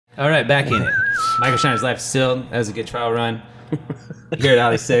All right, back in it. MicroShiner's life still. That was a good trial run. Here at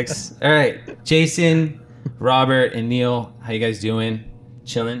Alley 6. All right, Jason, Robert, and Neil, how you guys doing?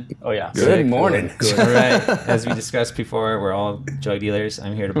 Chilling? Oh, yeah. Good morning. Good. All right. As we discussed before, we're all drug dealers.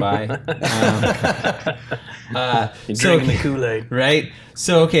 I'm here to buy. You're drinking the Kool-Aid. Right?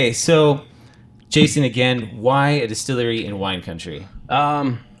 So, Jason, again, why a distillery in wine country?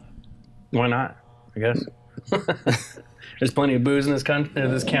 Why not, I guess. There's plenty of booze in this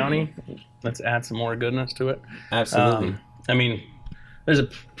county. Let's add some more goodness to it. Absolutely. I mean, there's a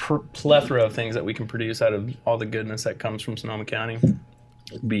plethora of things that we can produce out of all the goodness that comes from Sonoma County.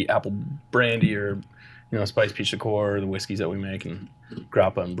 It'd be apple brandy or, spice peach liqueur, or the whiskeys that we make, and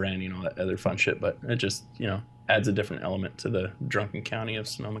grappa and brandy and all that other fun shit. But it just, adds a different element to the drunken county of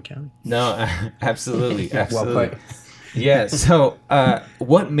Sonoma County. No, absolutely. Absolutely. Well played. Yeah. So,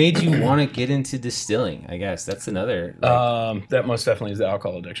 what made you want to get into distilling? I guess that's another. That most definitely is the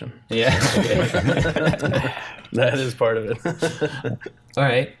alcohol addiction. Yeah. Okay. That is part of it. All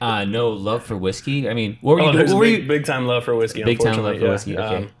right. No love for whiskey. I mean, what were you? There's What were you? big time love for whiskey. Big time unfortunately. love for whiskey.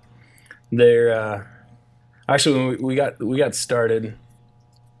 Okay. They're actually when we got started.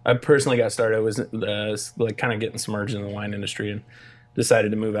 I personally got started. I was like kind of getting submerged in the wine industry and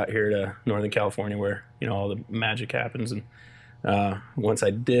decided to move out here to Northern California where all the magic happens. And once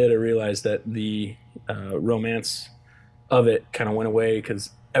I did, I realized that the romance of it kind of went away because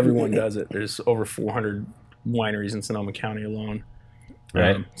everyone does it. There's over 400 wineries in Sonoma County alone.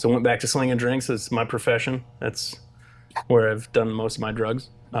 Right. So I went back to slinging drinks. It's my profession. That's where I've done most of my drugs.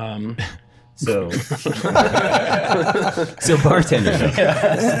 So bartender.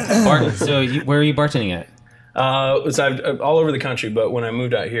 So where are you bartending at? So I've all over the country, but when I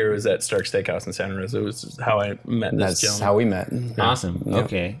moved out here, it was at Stark Steakhouse in Santa Rosa. It was how I met this That's gentleman. how we met. Awesome. Yep.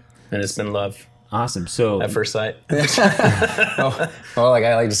 Okay. And it's been love Awesome. So at first sight. Well, like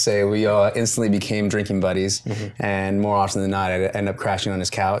I like to say, we instantly became drinking buddies, and more often than not, I'd end up crashing on his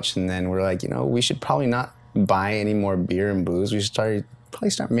couch, and then we're like, we should probably not buy any more beer and booze. We should probably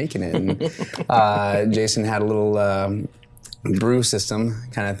start making it. And Jason had a little brew system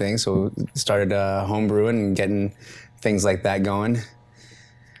kind of thing, so we started home brewing and getting things like that going.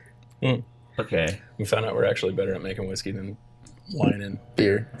 okay. We found out we're actually better at making whiskey than wine and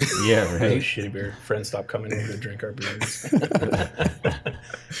beer. Yeah. Really Right. shitty beer. Friends stopped coming over to drink our beers.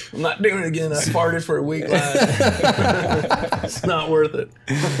 I'm not doing it again. I farted for a week last. It's not worth it.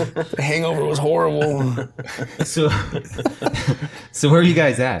 The hangover was horrible. So where are you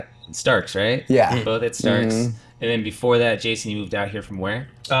guys at? Starks, right? Yeah. Both at Starks. And then before that, Jason, you moved out here from where?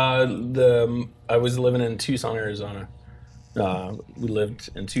 I was living in Tucson, Arizona. We lived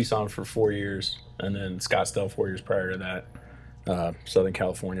in Tucson for 4 years, and then Scottsdale 4 years prior to that. Southern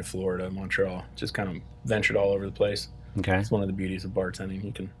California, Florida, Montreal. Just kind of ventured all over the place. Okay. It's one of the beauties of bartending.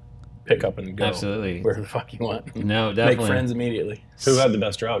 You can pick up and go Absolutely. wherever the fuck you want. No, definitely. Make friends immediately. Who had the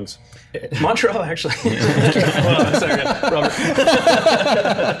best drugs? Montreal, actually. Well, sorry, Robert.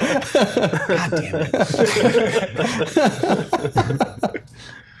 God damn it.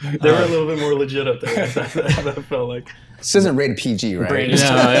 They were a little bit more legit up there. I felt like. This isn't rated PG, right? Brandy. No,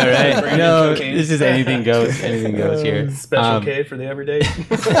 right? Brandy, No, cocaine. this is anything goes. Anything goes here. Special K for the everyday.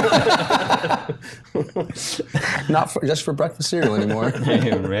 Not just for breakfast cereal anymore.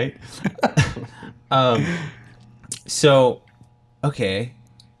 Right? So, okay.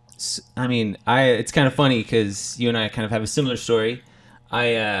 I mean, it's kind of funny because you and I kind of have a similar story.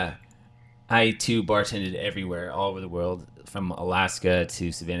 I too bartended everywhere, all over the world, from Alaska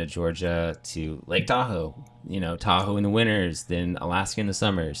to Savannah, Georgia to Lake Tahoe. Tahoe in the winters, then Alaska in the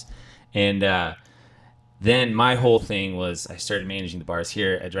summers. And then my whole thing was I started managing the bars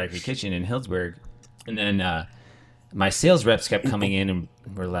here at Dry Creek Kitchen in Healdsburg. And then my sales reps kept coming in and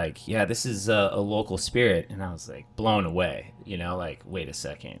were like, yeah, this is a local spirit. And I was like blown away, like, wait a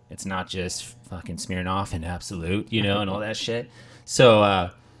second. It's not just fucking Smirnoff and Absolute, and all that shit. So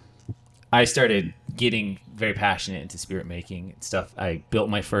I started getting very passionate into spirit making and stuff. I built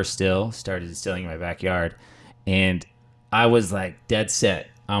my first still, started distilling in my backyard. And I was like dead set,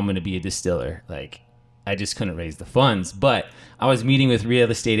 I'm going to be a distiller. Like, I just couldn't raise the funds. But I was meeting with real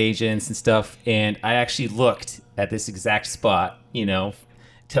estate agents and stuff, and I actually looked at this exact spot,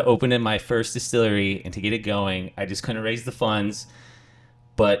 to open in my first distillery and to get it going. I just couldn't raise the funds.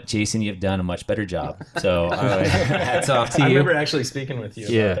 But Jason, you've done a much better job. So hats off to you. I remember actually speaking with you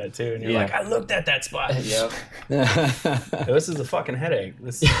Yeah. about that too, and you're like, I looked at that spot. Yep. This is a fucking headache.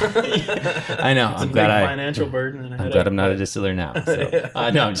 This I know. it's I'm a glad big financial burden and a I'm headache. glad I'm not a distiller now. So.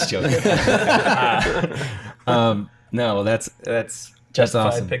 No, I'm just joking. No, well, that's Justified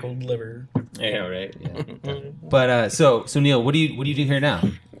awesome. pickled liver. Yeah, right. Yeah. But so Neil, what do you do here now?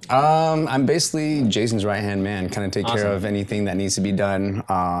 I'm basically Jason's right-hand man, kind of take care Awesome. of anything that needs to be done.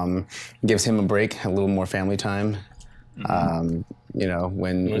 Gives him a break, a little more family time. You know,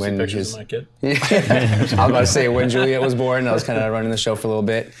 when pictures his of my kid. I was about to say when Juliet was born, I was kind of running the show for a little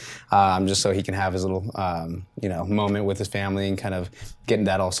bit, just so he can have his little, you know, moment with his family and kind of getting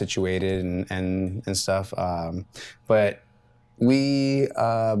that all situated and stuff. But we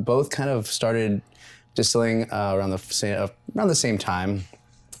both kind of started distilling around the same time.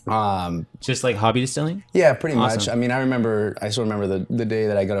 Just like hobby distilling? Yeah, pretty much. Awesome. I mean, I still remember the day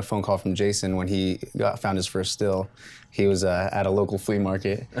that I got a phone call from Jason when he found his first still. He was at a local flea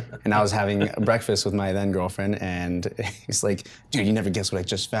market, and I was having breakfast with my then girlfriend, and he's like, "Dude, you never guess what I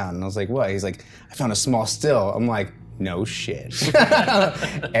just found." And I was like, "What?" He's like, "I found a small still." I'm like, "No shit."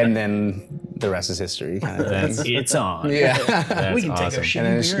 And then the rest is history, kind of thing. It's on. Yeah. That's We can take awesome. our shitty And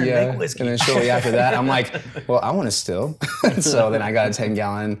then, beer and yeah, make whiskey. and then shortly after that, I'm like, well, I want to still. So then I got a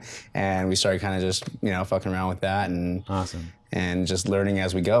 10-gallon, and we started kind of just, you know, fucking around with that Awesome. and just learning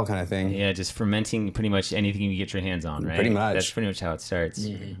as we go kind of thing. Yeah, just fermenting pretty much anything you get your hands on, right? Pretty much. That's pretty much how it starts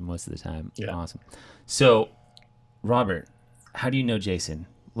most of the time. Yeah. Awesome. So, Robert, how do you know Jason?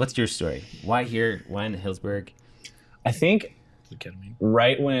 What's your story? Why here? Why in Healdsburg? I think Ketamine.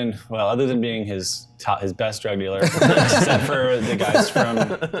 right when, well, other than being his best drug dealer, except for the guys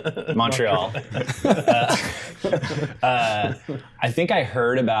from Montreal, I think I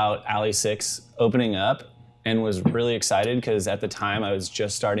heard about Alley 6 opening up and was really excited because at the time I was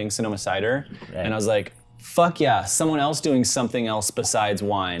just starting Sonoma Cider, and I was like, fuck yeah, someone else doing something else besides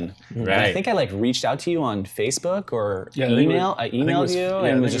wine. And I Right. think I like reached out to you on Facebook or Yeah, I think email. I emailed you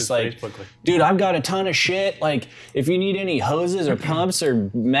and was just like, dude, I've got a ton of shit. Like, if you need any hoses or pumps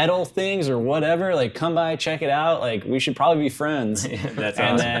or metal things or whatever, like, come by, check it out. Like, we should probably be friends. That's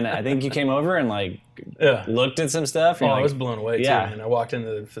And awesome. then I think you came over and like Yeah. looked at some stuff. Oh, And I you're was like, blown away yeah. too. And I walked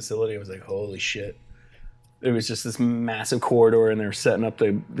into the facility. I was like, holy shit. It was just this massive corridor, and they were setting up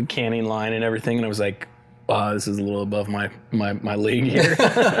the canning line and everything. And I was like, wow, this is a little above my league here.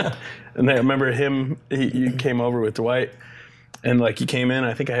 And then I remember you came over with Dwight, and like you came in,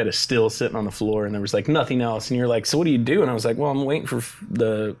 I think I had a still sitting on the floor, and there was like nothing else. And you're like, so what do you do? And I was like, well, I'm waiting for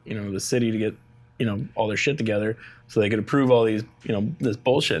the city to get, all their shit together so they could approve all these, this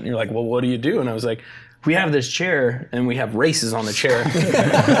bullshit. And you're like, well, what do you do? And I was like, we have this chair and we have races on the chair.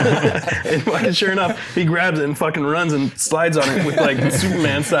 And fucking sure enough, he grabs it and fucking runs and slides on it with like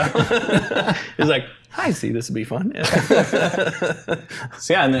Superman style. He's like, I see, this would be fun. Yeah.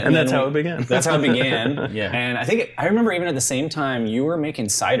 So yeah, And that's how it began. That's how it began. Yeah. And I remember even at the same time you were making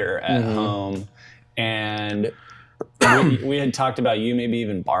cider at home, and we had talked about you maybe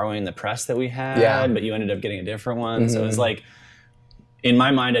even borrowing the press that we had, Yeah. but you ended up getting a different one. So it was like, in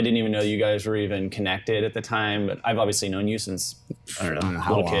my mind, I didn't even know you guys were even connected at the time, but I've obviously known you since, I don't know,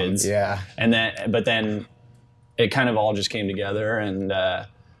 how little long. kids. Yeah. But then it kind of all just came together, and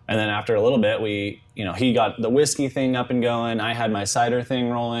then after a little bit, he got the whiskey thing up and going. I had my cider thing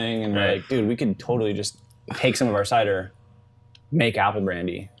rolling, and we're Right. like, dude, we could totally just take some of our cider, make apple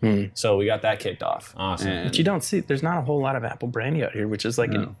brandy. So we got that kicked off. Awesome. And- But you don't see, there's not a whole lot of apple brandy out here, which is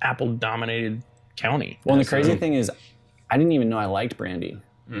like an apple-dominated county. well, and the crazy thing is, I didn't even know I liked brandy,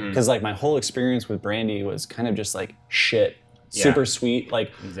 because like my whole experience with brandy was kind of just like shit, super sweet.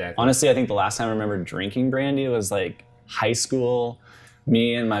 Like Exactly. honestly, I think the last time I remember drinking brandy was like high school.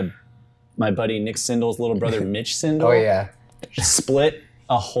 Me and my buddy Nick Sindle's little brother Mitch Sindle. Oh yeah. Split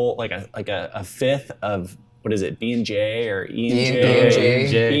a whole like a fifth of, what is it, B&J or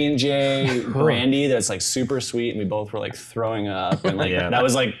E&J. E&J brandy that's like super sweet, and we both were like throwing up, and like Yeah. that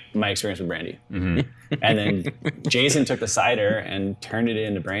was like my experience with brandy. And then Jason took the cider and turned it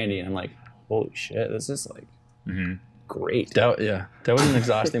into brandy, and I'm like, holy shit, this is like great. That was an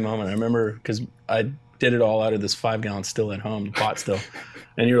exhausting moment. I remember because I did it all out of this 5-gallon still at home, the pot still.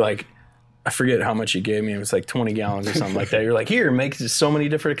 And you're like, I forget how much you gave me. It was like 20 gallons or something like that. You're like, here, make so many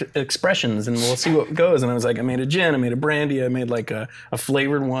different expressions and we'll see what goes. And I was like, I made a gin, I made a brandy, I made like a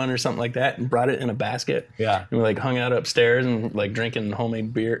flavored one or something like that, and brought it in a basket. Yeah. And we like hung out upstairs and like drinking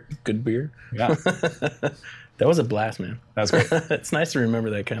homemade beer, good beer. Yeah, That was a blast, man. that's great. It's nice to remember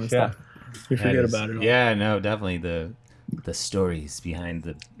that kind of Yeah. stuff. We That forget is- about it all. Yeah, no, definitely the stories behind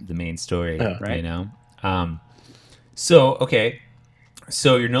the main story, right. You know.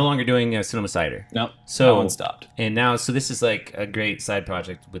 So you're no longer doing Sonoma Cider. Nope, So that one stopped. And now, so this is like a great side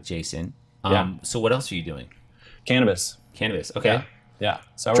project with Jason. Yeah. So what else are you doing? Cannabis. Cannabis. Okay. Yeah.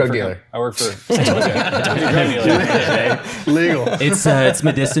 So I Drug work dealer. I work for I told you. Drug dealer. Legal. It's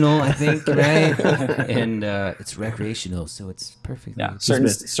medicinal, I think, right? And it's recreational, so it's perfect. Yeah.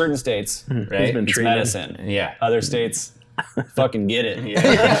 Certain states, He's Right. been it's treated. medicine. Yeah. Other states, fucking get it.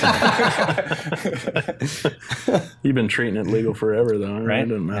 You've been treating it legal forever, though, right? It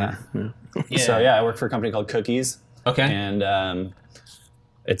doesn't matter. Yeah. So yeah, I work for a company called Cookies. Okay. And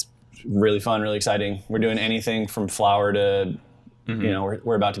it's really fun, really exciting. We're doing anything from flour to, you know,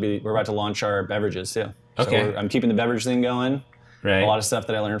 we're about to launch our beverages too. Okay. So I'm keeping the beverage thing going. Right. A lot of stuff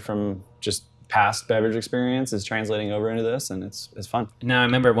that I learned from just past beverage experience is translating over into this, and it's fun. Now, I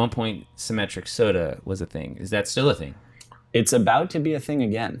remember at one point, symmetric soda was a thing. Is that still a thing? It's about to be a thing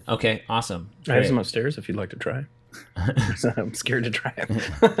again. Okay, awesome. I have some upstairs if you'd like to try. I'm scared to try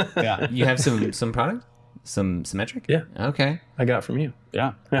it. Yeah. You have some product? Some symmetric? Yeah. Okay. I got from you.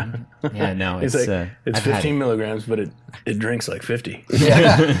 Yeah. Yeah, no, It's it's like, it's I've had 15 it. milligrams, but it drinks like 50.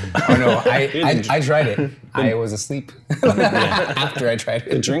 Yeah. Oh no, I tried it. I was asleep after I tried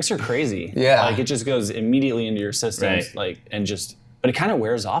The it. drinks are crazy. Yeah. Like it just goes immediately into your system. Right. Like, but it kind of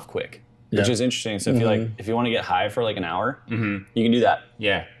wears off quick, which Yeah. is interesting. So if you want to get high for like an hour, you can do that.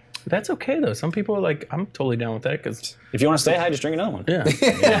 Yeah. That's okay, though. Some people are like, I'm totally down with that because, If you want to stay high, just drink another one. yeah.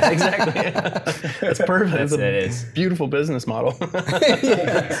 Yeah, exactly. That's perfect. That's It a is. beautiful business model.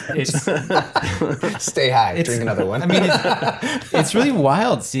 It's Stay high, drink another one. I mean, it's really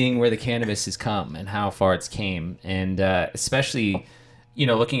wild seeing where the cannabis has come and how far it's came, and especially, you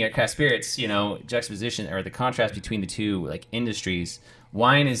know, looking at craft spirits, you know, juxtaposition or the contrast between the two like industries.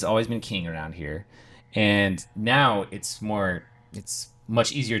 Wine has always been king around here, and now it's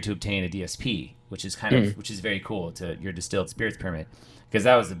much easier to obtain a DSP, which is which is very cool, to your distilled spirits permit, because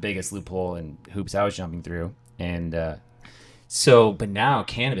that was the biggest loophole and hoops I was jumping through, and but now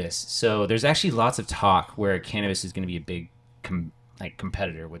cannabis. So there's actually lots of talk where cannabis is going to be a big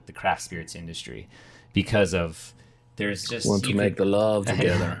competitor with the craft spirits industry, because of there's just Want to you make could- the love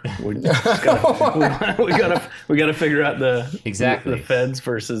together. we gotta figure out Exactly. the feds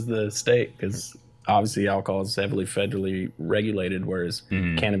versus the state, because obviously alcohol is heavily federally regulated, whereas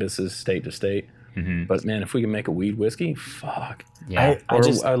cannabis is state to state. But man, if we can make a weed whiskey, fuck. Yeah. Or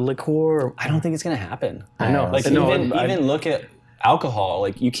a liqueur. I don't think it's gonna happen. I know. Like even look at alcohol.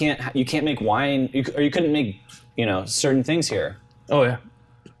 Like you can't make wine, or you couldn't make certain things here. Oh yeah.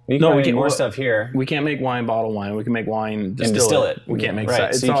 You can make more stuff here. We can't make wine, bottle wine. We can make wine, distill it. We can't make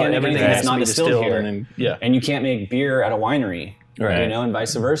Right. So you can't make anything that's not distilled here. Yeah. And you can't make beer at a winery. Right. And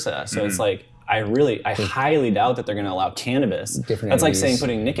vice versa. So it's like I highly doubt that they're going to allow cannabis. That's like saying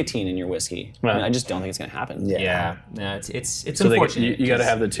putting nicotine in your whiskey. Right. I mean, I just don't think it's going to happen. Yeah. No, it's So unfortunate. you got to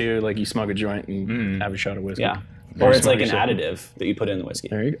have the two. Like you smoke a joint and have a shot of whiskey. Yeah. Or Or it's like smoke an yourself. additive that you put in the whiskey,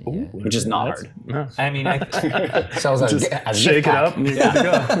 There you go. Ooh, which is not hard. No. I mean, So I was like, Just as a shake gift it pack. up and you're good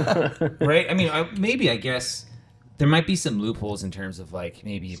to go. right? I mean, I guess there might be some loopholes in terms of like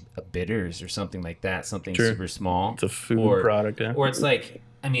maybe a bitters or something like that, something True. super small. It's a food product, yeah. Or it's like,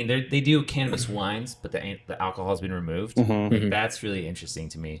 I mean, they do cannabis wines, but the alcohol has been removed. Like, that's really interesting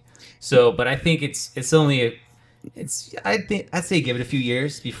to me. So, but I think it's only I'd say give it a few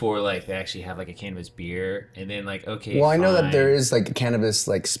years before like they actually have like a cannabis beer, and then like okay. Well, I know that fine. there is like cannabis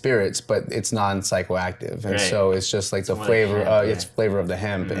like spirits, but it's non-psychoactive, and Right. so it's just like the more flavor. like hemp, It's flavor of the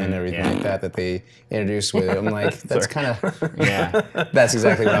hemp and everything yeah. like that they introduced with it. I'm like, that's kind of Yeah. that's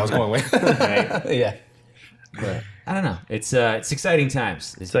exactly what I was going with. Right. Yeah, But I don't know. It's exciting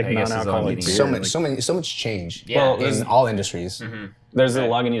times. It's like I guess is all I'm non-alcoholic leading beer. to. so much change. Yeah. Well, in all industries. There's the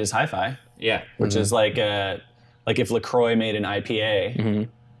Lagunitas Hi-Fi, Yeah. which is like if LaCroix made an IPA,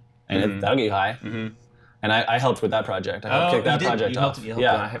 and that'll get you high. And I helped with that project. I helped kick that project off. You helped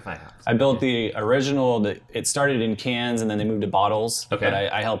Yeah. Hi-Fi House. I built the original. It started in cans, and then they moved to bottles. Okay. But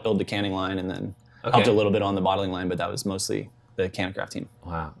I helped build the canning line, and then Okay. helped a little bit on the bottling line. But that was mostly the Cannacraft team.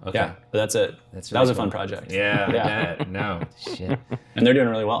 Wow. Okay. Yeah, but that's it. That's that was really a fun cool. project. Yeah. Yeah. Yeah. No. Shit. And they're doing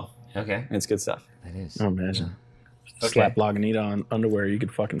really well. Okay. It's good stuff. That is. Oh, imagine. Okay. Slap Lagunitas on underwear, you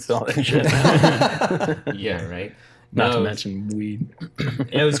could fucking sell that shit. Yeah. Right. Not to No, mention weed.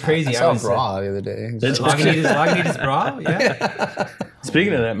 It was crazy. I saw a bra the other day. Lagunitas bra. Yeah.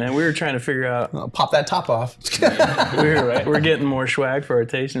 Speaking of that, man, we were trying to figure out. Pop that top off. We're getting more swag for our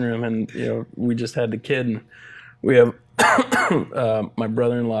tasting room, and we just had the kid, and we have my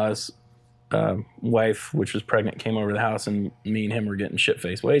brother-in-law's wife, which was pregnant, came over to the house, and me and him were getting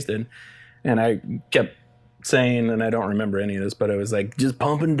shit-faced wasted, and I kept saying, and I don't remember any of this, but I was like, just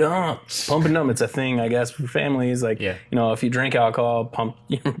pump and dump. Pump and dump. It's a thing, I guess, for families. Like, Yeah. if you drink alcohol, pump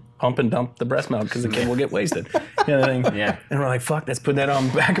pump and dump the breast milk because the kid will get wasted. You know, Yeah. And we're like, fuck, let's put that on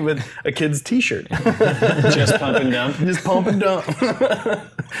the back of a kid's T-shirt. Just pump and dump. Just pump and dump.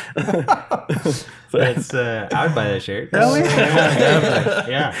 That's I would buy that shirt. Oh, yeah.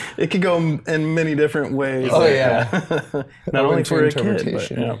 Definitely. Yeah. It could go in many different ways. Oh, yeah. Not only for a kid, but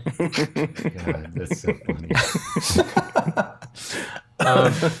interpretation. God, that's so funny.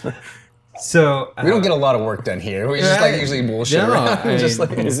 So We don't get a lot of work done here. We just like usually bullshit No, around. I mean, Just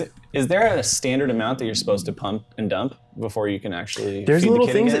like, Is there a standard amount that you're supposed to pump and dump before you can actually there's feed the little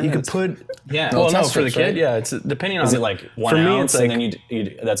kid things again? that you could put. yeah. Well, no, test for the strips, kid, right? yeah. It's depending on. Is it like 1 for me, ounce it's and like then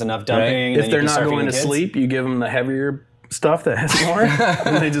you that's enough dumping? And if then they're you can not start going feeding to kids? sleep, you give them the heavier stuff that has more,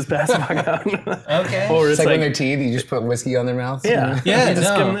 and they just pass it back out. Okay. Or it's it's like when like, they're teeth, you just put whiskey on their mouth. yeah, Yeah, you just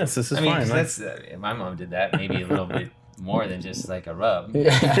no. give them this. This is I mean, fine. 'cause Like, that's my mom did that maybe a little bit more than just like a rub.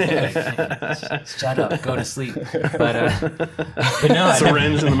 Yeah. Shut up, go to sleep. But no, I never,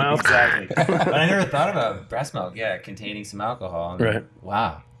 syringe in the mouth. exactly. But I never thought about breast milk. Yeah, containing some alcohol. And Right.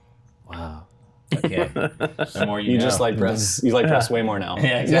 Wow. Okay. The more you You know. just like breasts. You like breasts way more now.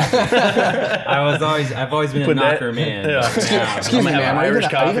 Yeah, exactly. I've always been a Put that- knocker man. yeah. but now- Excuse me, have ma'am. an Are you Irish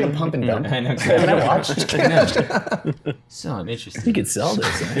gonna coffee. pump and dump? I know. Can I watch? So I'm interested. You could sell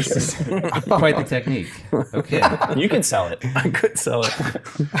this. Actually. Quite the technique. Okay. You can sell it. I could sell it.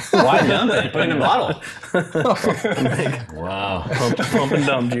 Why dump it? Put it in a bottle. Wow. Pump and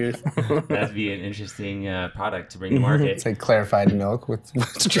dump juice. That'd be an interesting product to bring to market. It's like clarified milk with.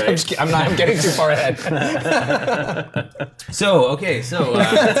 I'm getting too far ahead. So let's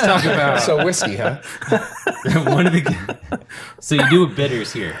talk about So whiskey, huh? one of the. So you do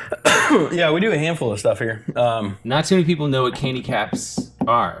bitters here. Yeah, we do a handful of stuff here. Not too many people know what candy caps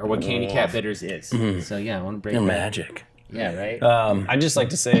are or what candy cap bitters is. So yeah, I want to break They're that. magic. Yeah, right. I just like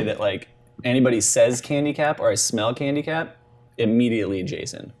to say that like anybody says candy cap or I smell candy cap, immediately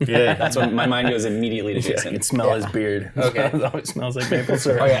Jason. Yeah. That's when my mind goes immediately to I Jason. can smell his beard. Okay. It always smells like maple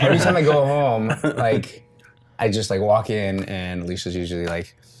syrup. Oh yeah. Every time I go home, like I just like walk in and Alicia's usually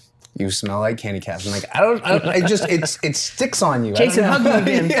like, "You smell like candy caps." I'm like, I don't it just it sticks on you. Jason, hug me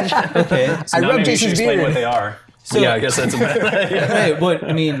again. Yeah. Okay. I Now rub maybe you should Jason's explain beard. what they are. So Yeah, I guess that's a bad. Wait, what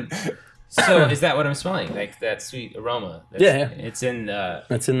I mean. So is that what I'm smelling? Like that sweet aroma? Yeah. It's in.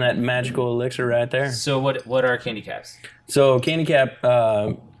 That's in that magical elixir right there. So what are candy caps? So candy cap,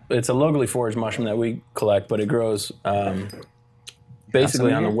 it's a locally foraged mushroom that we collect, but it grows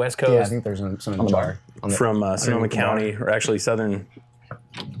basically on the west coast. Yeah, I think there's some in the jar. From Sonoma County, or actually southern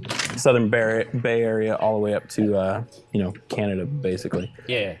Bay Area, all the way up to Canada, basically.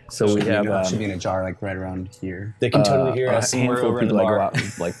 Yeah. So we have should be in a jar like right around here. They can totally hear a us somewhere handful of over in the people that go bar. out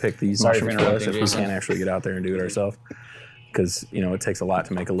and like pick these Sorry for mushrooms for us interrupting, if we Jason. can't actually get out there and do it ourselves. Because it takes a lot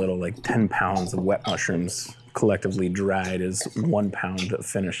to make a little, like 10 pounds of wet mushrooms collectively dried is 1 pound of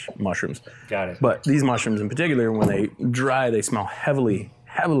finished mushrooms. Got it. But these mushrooms in particular, when they dry, they smell heavily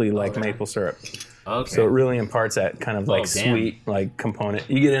like maple syrup. Okay. So it really imparts that kind of like damn. sweet like component.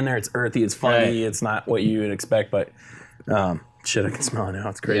 You get in there, it's earthy, it's funny, Right. it's not what you would expect, but shit, I can smell it now.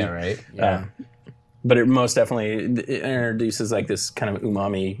 It's crazy. Yeah, right. Yeah. But it most definitely it introduces like this kind of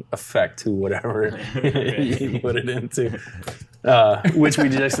umami effect to whatever you put it into. Which we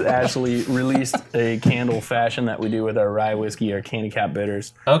just actually released a candle fashion that we do with our rye whiskey, our candy cap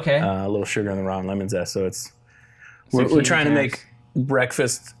bitters. Okay. A little sugar in the raw and lemon zest. So it's we're candy trying to caps. make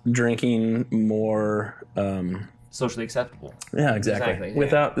breakfast drinking more. Socially acceptable. Yeah, exactly. Exactly, yeah.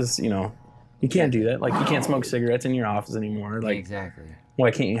 Without this, you can't do that. Like you can't smoke cigarettes in your office anymore. Like Exactly. why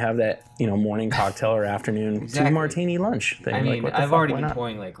can't you have that, morning cocktail or afternoon Exactly. 2 martini lunch thing? I Like, mean, what the I've fuck, already why been not?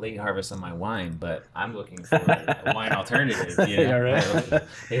 pouring like late harvest on my wine, but I'm looking for a wine alternative. Yeah, right. Late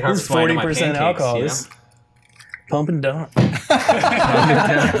This harvest is wine on my 40% pancakes, alcohol. you know? This pump and dump.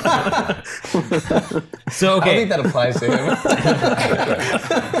 So I okay, think that applies to him.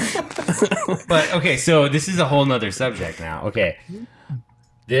 but okay, so this is a whole nother subject now. Okay,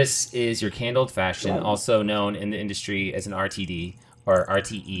 this is your canned old fashioned, also known in the industry as an RTD or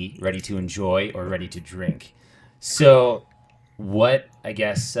RTE, ready to enjoy or ready to drink. So, what I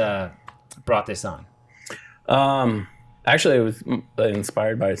guess brought this on? Actually, it was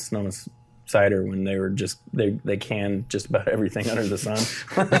inspired by Sonoma Cider when they were they canned just about everything under the sun,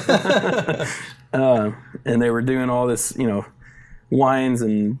 and they were doing all this wines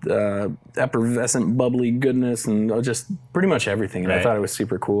and effervescent bubbly goodness and just pretty much everything. And I Right. thought it was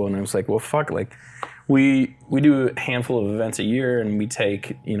super cool. And I was like, well, fuck, like we do a handful of events a year, and we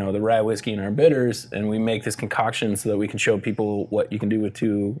take the rye whiskey and our bitters, and we make this concoction so that we can show people what you can do with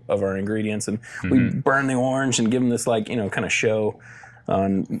 2 of our ingredients, and we burn the orange and give them this kind of show.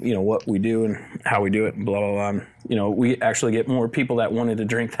 on what we do and how we do it and blah blah blah. We actually get more people that wanted to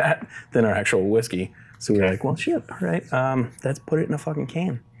drink that than our actual whiskey. So we're like, well, shit, all right, let's put it in a fucking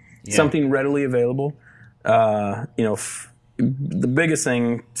can. Yeah. Something readily available. The biggest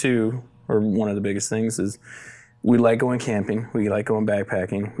thing too, or one of the biggest things is we like going camping. We like going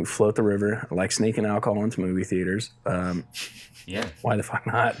backpacking. We float the river. I like sneaking alcohol into movie theaters. Yeah. Why the fuck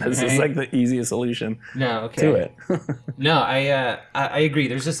not? This is like the easiest solution to it. No, I agree.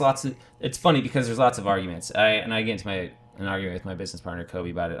 There's just lots of. It's funny because there's lots of arguments. I get into an argument with my business partner Kobe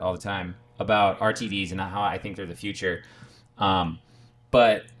about it all the time about RTDs and how I think they're the future.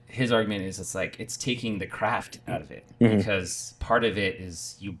 But his argument is it's taking the craft out of it, because part of it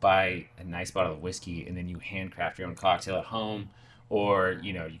is you buy a nice bottle of whiskey and then you handcraft your own cocktail at home. Or,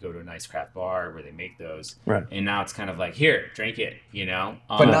 you go to a nice craft bar where they make those. Right. And now it's kind of like, here, drink it,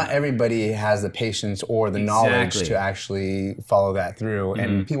 But not everybody has the patience or the knowledge to actually follow that through.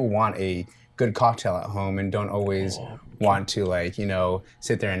 And people want a good cocktail at home and don't always want to,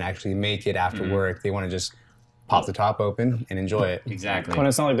 sit there and actually make it after work. They want to just pop the top open and enjoy it. Exactly. When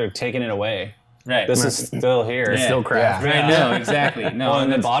it's not like they're taking it away. Right. This is still here. It's still craft. Yeah. Right. No, exactly. No.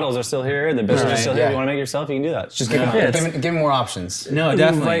 And the bottles are still here. The business is still here. If you want to make it yourself, you can do that. Just give them more options. No, you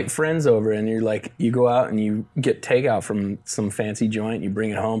definitely. invite friends over and you go out and you get takeout from some fancy joint. You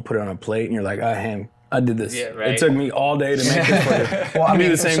bring it home, put it on a plate, and you're like, I did this. Yeah, right. It took me all day to make this for you. Well, I do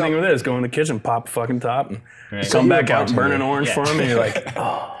the same thing with this. Go in the kitchen, pop the fucking top, and come back out and burn an orange for them, and you're like,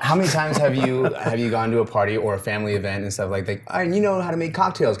 oh. How many times have you gone to a party or a family event and stuff like that? All right, you know how to make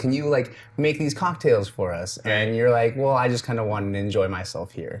cocktails. Can you make these cocktails for us? And you're like, well, I just kind of wanted to enjoy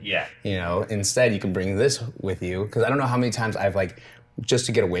myself here. Yeah. Instead you can bring this with you, because I don't know how many times I've just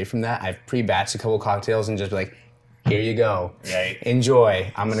to get away from that, I've pre-batched a couple cocktails and just be like, here you go. Right.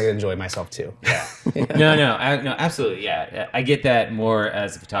 Enjoy. I'm gonna enjoy myself too. Yeah. No, absolutely. Yeah, I get that more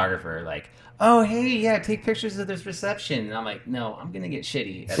as a photographer. Like, oh, hey, yeah, take pictures of this reception. And I'm like, no, I'm gonna get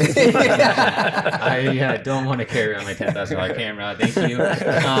shitty. I don't want to carry on my $10,000 camera. Thank you.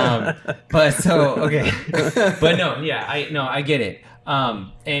 But no, yeah, I get it.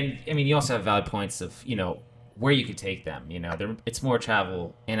 And I mean, you also have valid points of where you could take them. It's more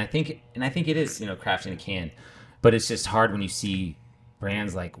travel, and I think it is craft in a can. But it's just hard when you see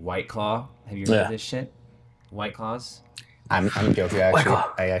brands like White Claw. Have you heard of this shit? White Claws? I'm guilty.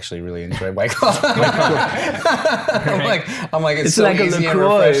 I actually really enjoy White Claw. I'm like, it's so like easy a and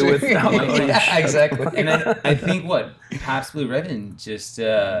LaCroix refreshing. with Yeah, exactly. And I think Pabst Blue Ribbon just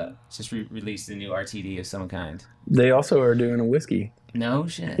released a new RTD of some kind. They also are doing a whiskey. No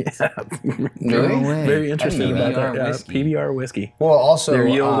shit. Yeah. Really? Very interesting about that. PBR whiskey. PBR whiskey. Well, also their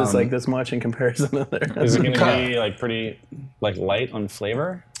yield is this much in comparison to their. Is it going to be pretty light on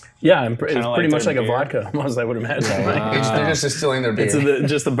flavor? Yeah, it's pretty much like a beer. vodka, almost, I would imagine. they're just distilling their beer. It's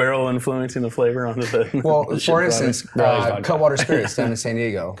just the barrel influencing the flavor onto the. Well, for instance, Cutwater Spirits down in San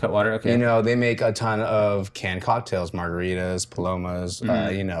Diego. Cutwater, okay. They make a ton of canned cocktails, margaritas, palomas.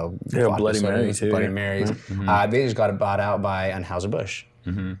 Bloody Mary too. Bloody Marys. They just got bought out by Anheuser-Busch,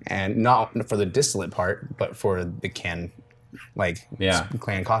 and not for the distillate part, but for the canned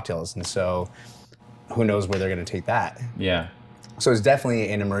cocktails. And so, who knows where they're going to take that? Yeah. So it's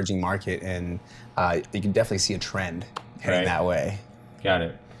definitely an emerging market, and you can definitely see a trend heading that way. Got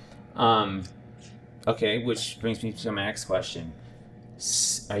it. Okay, which brings me to my next question.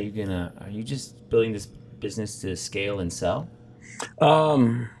 Are you just building this business to scale and sell?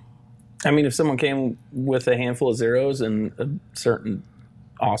 I mean, if someone came with a handful of zeros and a certain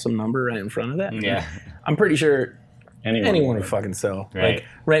awesome number right in front of that, I'm pretty sure anyone would fucking sell. Right. Like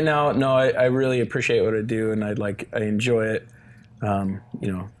right now, no, I really appreciate what I do, and I enjoy it. I'm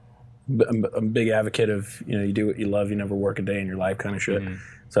a big advocate of, you do what you love, you never work a day in your life kind of shit.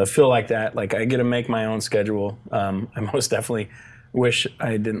 So I feel like that, I get to make my own schedule. I most definitely wish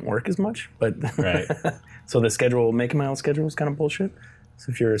I didn't work as much, but so the schedule, making my own schedule is kind of bullshit. So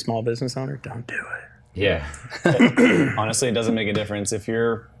if you're a small business owner, don't do it. Yeah. Honestly, it doesn't make a difference. If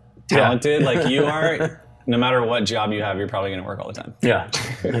you're talented like you are, no matter what job you have, you're probably going to work all the time. Yeah,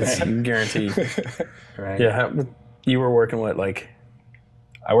 that's guaranteed. Right. Yeah, you were working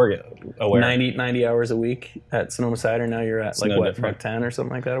I work at 90 hours a week at Sonoma Cider. Now you're at about 10 or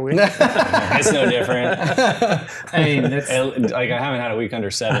something like that a week. It's no different. I mean, that's I haven't had a week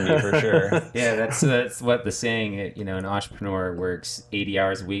under 70 for sure. Yeah, that's what the saying. An entrepreneur works 80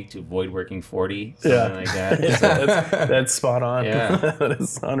 hours a week to avoid working 40. Something like that. So, that's spot on. Yeah, that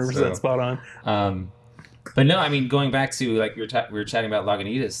is 100% spot on. But no, I mean, going back to we were chatting about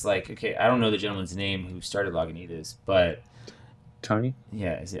Lagunitas. Okay, I don't know the gentleman's name who started Lagunitas, but Tony?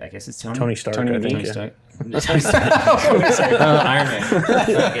 Yeah, I guess it's Tony. Tony Stark. Tony I think. Stark. Iron Man.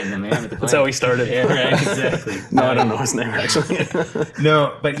 Fucking the man with the That's how we started. Yeah, right, exactly. No, I don't know his name actually.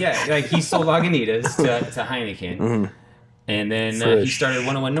 No, but yeah, like he sold Lagunitas to Heineken, and then he Fresh. started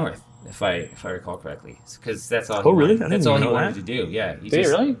 101 North, if I recall correctly, because that's all. Oh, really? That's all he wanted to do. Yeah, Did he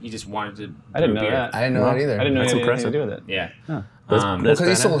really? He just wanted to. I didn't brew know beer. that. I didn't know that either. I didn't know That's anything impressive. to do with it. Yeah. That's Because he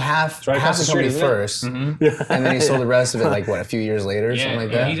badass. sold half right half across the the company street, first, and then he sold the rest of it like what, a few years later, or Yeah, something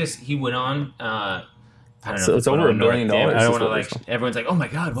like and that. he went on. I don't know. So it's over $1 billion. I don't is want to what like. it's- Everyone's like, "Oh my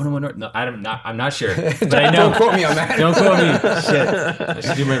God, 101 North." No, I'm not sure, but I know. Don't quote me on that. Don't quote me. Shit. I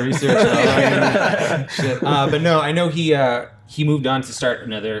should do my research. Shit. But no, I know he moved on to start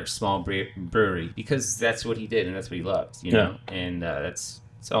another small brewery because that's what he did and that's what he loved, you know. And that's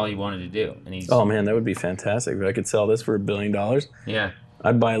all he wanted to do. And he's Oh man, that would be fantastic. If I could sell this for $1 billion, yeah.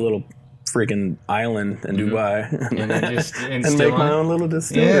 I'd buy a little freaking island in Dubai And then just and still make my on. own little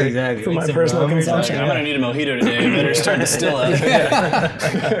distillery Yeah, exactly. for Make my some personal rum or consumption. something. I'm gonna need a mojito today. I better start distilling.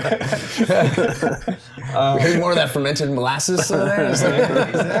 We heard more of that fermented molasses over there. It's like-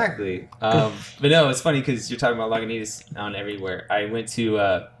 Exactly. But no, it's funny because you're talking about Lagunitas on everywhere. I went to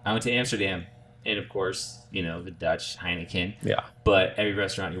Amsterdam, and of course, you know, the Dutch Heineken. Yeah. But every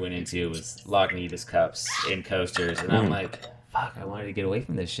restaurant you went into was Lagunitas cups and coasters, and I'm like, fuck, I wanted to get away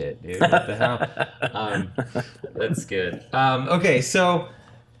from this shit, dude. What the hell? That's good. Okay, so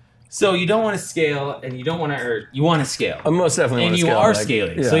you don't want to scale, and you don't want to, or you want to scale, I most definitely and want to you scale. are like,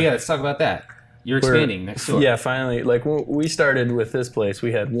 scaling. So yeah, let's talk about that. You're expanding next door. Yeah, finally. Like when we started with this place,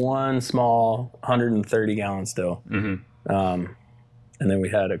 we had one small 130 gallon still. And then we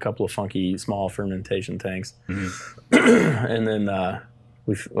had a couple of funky small fermentation tanks. And then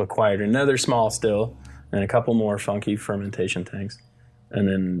we've acquired another small still and a couple more funky fermentation tanks. And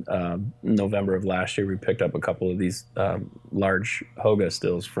then November of last year, we picked up a couple of these large Hoga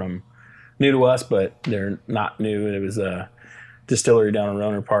stills from new to us, but they're not new. It was a distillery down in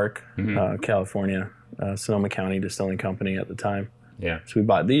Roner Park, California, Sonoma County Distilling Company at the time. Yeah. So we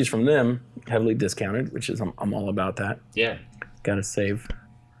bought these from them, heavily discounted, which is I'm all about that. Yeah. Got to save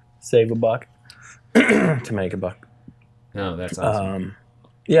a buck to make a buck. No, that's awesome.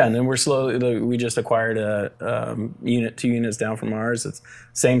 Yeah, and then we just acquired a two units down from ours. It's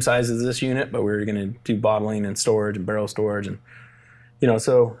same size as this unit, but we're going to do bottling and storage and barrel storage, and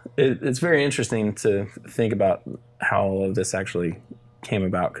so it's very interesting to think about how all of this actually came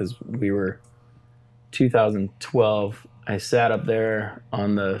about, because we were 2012. I sat up there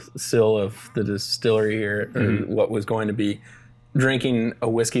on the sill of the distillery here, or what was going to be, drinking a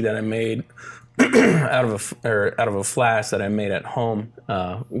whiskey that I made out of a flask that I made at home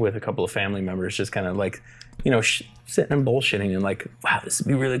with a couple of family members, just kind of like, sitting and bullshitting and like, wow, this would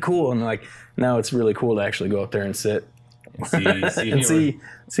be really cool. And like, now it's really cool to actually go up there and sit and see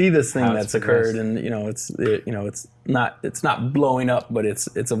this thing that's occurred. And it's not blowing up, but it's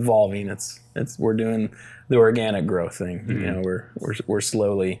evolving. We're doing the organic growth thing. We're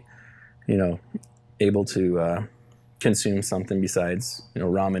slowly, able to consume something besides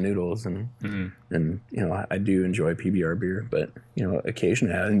ramen noodles, and I do enjoy PBR beer, but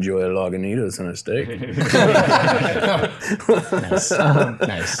occasionally I enjoy a Lagunitas and a steak.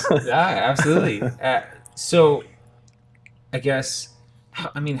 Nice. Yeah, absolutely. So, I guess,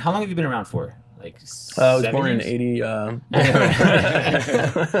 how long have you been around for? Like, I was 7 born in years? 80. Yeah,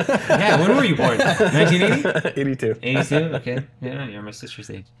 when were you born? 1980? 82. 82? Okay. Yeah, you're my sister's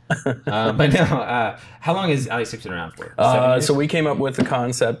age. But no, how long has Ali Six been around for? 7 years? So we came up with the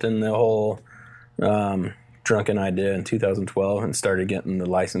concept and the whole drunken idea in 2012 and started getting the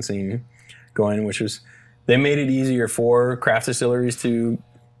licensing going, which was, they made it easier for craft distilleries to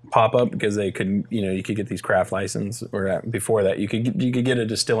pop up, because they could, you could get these craft license, or before that you could get a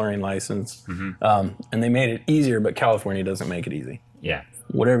distilling license, and they made it easier, but California doesn't make it easy. Yeah.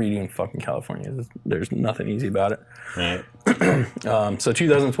 Whatever you do in fucking California, there's nothing easy about it. Right. So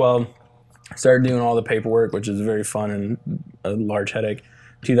 2012, started doing all the paperwork, which is very fun and a large headache.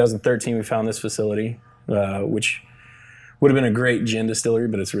 2013, we found this facility, which would have been a great gin distillery,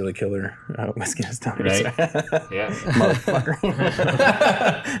 but it's really killer whiskey distillery. Right. Yeah. Motherfucker.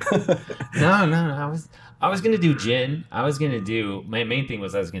 No. I was gonna do gin. My main thing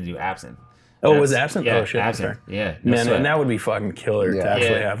was I was gonna do absinthe. Oh, it was absinthe? Yeah, Oh, shit. absinthe. Sorry. Yeah. no Man, sweat. and that would be fucking killer to Yeah. actually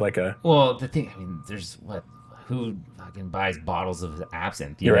Yeah. have like a... Well, the thing, there's who fucking buys bottles of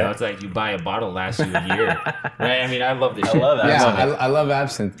absinthe? You You're know, right. it's like you buy a bottle lasts you a year, right? I love this shit. love that. Yeah, love it. I love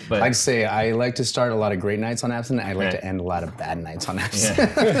absinthe. But- Like I say, I like to start a lot of great nights on absinthe. I like Right. to end a lot of bad nights on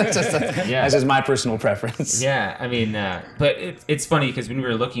absinthe. That's just my personal preference. Yeah, but it's funny because when we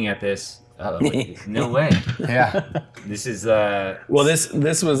were looking at this, no way. Yeah. This is Well,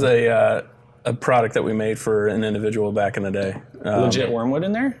 this was a a product that we made for an individual back in the day. Legit wormwood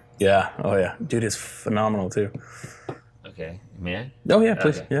in there? Yeah. Oh yeah, dude, it's phenomenal too. Okay, man. Oh yeah,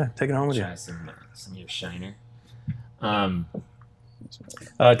 please. Okay. Yeah, take it home with you. Try some of your Shiner.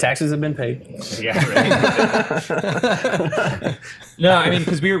 Taxes have been paid. Yeah. Right. No, I mean,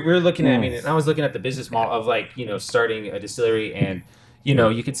 because we were looking at. I mean, I was looking at the business model of like starting a distillery, and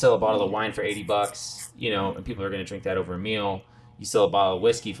you could sell a bottle of wine for $80. And people are going to drink that over a meal. You sell a bottle of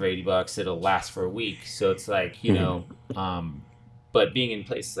whiskey for $80, it'll last for a week. So it's like, but being in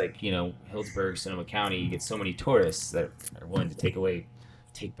places like, Healdsburg, Sonoma County, you get so many tourists that are willing to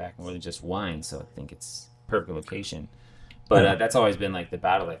take back more than just wine. So I think it's perfect location. But that's always been like the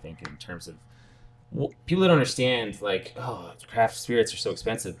battle, I think, in terms of people don't understand like, craft spirits are so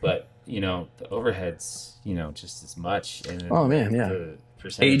expensive, but the overheads, just as much. And oh man, yeah. The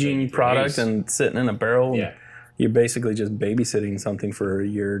percentage aging product and sitting in a barrel. Yeah. You're basically just babysitting something for a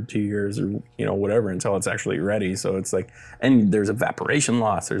year, 2 years, or whatever until it's actually ready. So it's like, and there's evaporation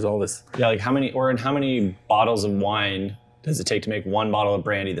loss. There's all this. Yeah, like how many bottles of wine does it take to make one bottle of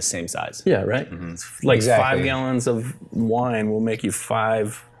brandy the same size? Yeah, right. Mm-hmm. It's like exactly. 5 gallons of wine will make you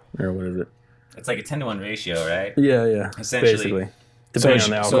 5, or what is it? It's like a 10-to-1 ratio, right? Yeah. Essentially. Basically. Depending on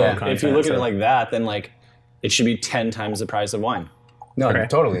the alcohol content. If you look at it like that, then like it should be 10 times the price of wine. No, okay.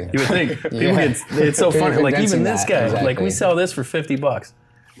 Totally. You would think. It's so funny. Like even this guy, exactly. Like we sell this for $50.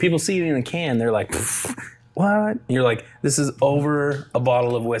 People see it in a can, they're like, what? And you're like, this is over a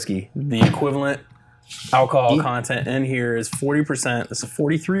bottle of whiskey. The equivalent alcohol content in here is 40%. This is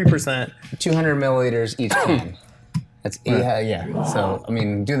 43%. 200 milliliters each can. That's yeah. So I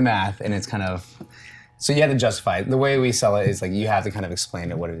mean, do the math, and it's kind of. So you have to justify it. The way we sell it is like you have to kind of explain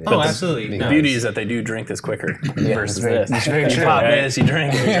it what it is. Oh, absolutely. The beauty is that they do drink this quicker versus this. That's very true. You pop this, you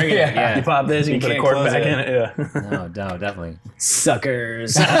drink it. Yeah. You pop this, you put a cork back in it. Yeah. No, definitely.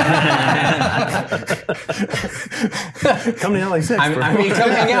 Suckers. Come to LA 6. I mean,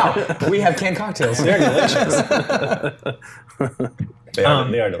 come hang out. We have canned cocktails. They're delicious. They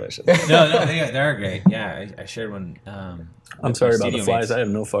are delicious. No, they are great. Yeah, I shared one. I'm sorry about the flies. I have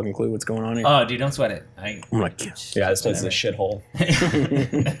no fucking clue what's going on here. Oh, dude, don't sweat it. I'm like, yeah, this place is a shithole.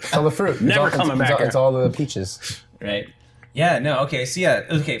 All the fruit. Never coming back. It's all the peaches. Right. Yeah. No. Okay. So yeah.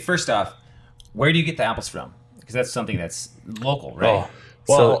 Okay. First off, where do you get the apples from? Because that's something that's local, right? Oh,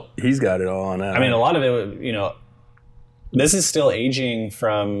 well, so he's got it all on that. I mean, a lot of it, this is still aging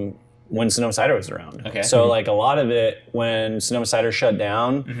from when Sonoma Cider was around. Okay. So like a lot of it, when Sonoma Cider shut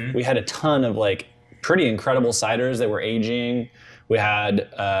down, we had a ton of like pretty incredible ciders that were aging. We had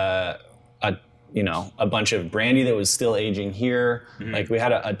a bunch of brandy that was still aging here. Like we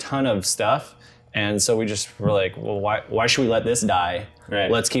had a ton of stuff. And so we just were like, well, why should we let this die? Right.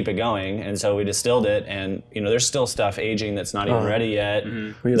 Let's keep it going. And so we distilled it, and there's still stuff aging that's not even ready yet.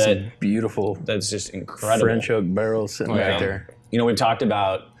 We have some beautiful, that's just incredible French oak barrels sitting back there. We've talked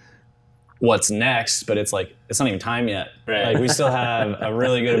about what's next, but it's like it's not even time yet. Right. Like we still have a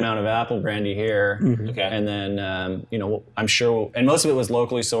really good amount of apple brandy here. Okay. And then I'm sure, and most of it was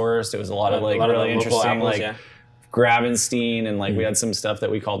locally sourced. It was a lot of really interesting apples, like Gravenstein, and like we had some stuff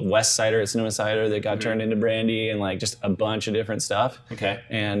that we called West Cider at Sonoma Cider that got turned into brandy, and like just a bunch of different stuff. Okay.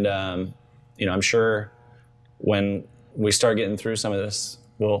 And I'm sure when we start getting through some of this,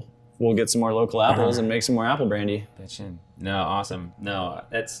 we'll get some more local apples and make some more apple brandy. No, awesome. No,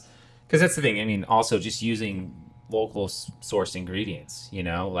 that's because that's the thing. I mean, also just using local sourced ingredients.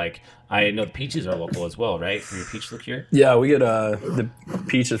 Like I know the peaches are local as well, right? For your peach liqueur. Yeah, we get the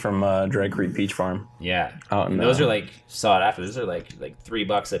peaches from Dry Creek Peach Farm. Yeah, and those are like sought after. Those are like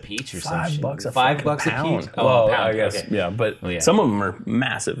 $3 a peach or something. $5 a $5 pound. a peach. Oh, well, a pound. I guess yeah, but some of them are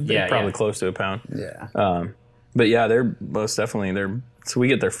massive. They're probably close to a pound. Yeah. But yeah, they're most definitely so we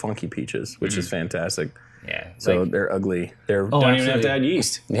get their funky peaches, which is fantastic. Yeah. So they're ugly. They're don't even have to add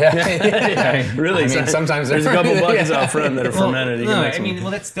yeast. Yeah. Really. I mean, sometimes there's a couple buckets out front that are fermented.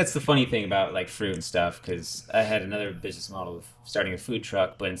 That's the funny thing about like fruit and stuff, because I had another business model of starting a food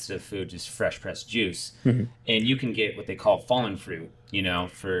truck, but instead of food, just fresh pressed juice. And you can get what they call fallen fruit,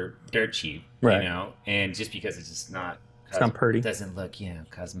 for dirt cheap, right. and just because it's just not, it's not pretty. It doesn't look,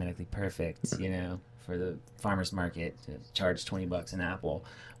 cosmetically perfect, for the farmer's market to charge $20 an apple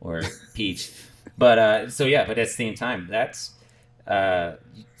or peach. But but at the same time, that's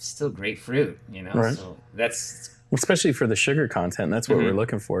still great fruit, Right. So that's especially for the sugar content. That's what we're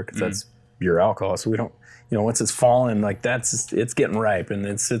looking for, because that's your alcohol. So we don't, once it's fallen, like it's getting ripe, and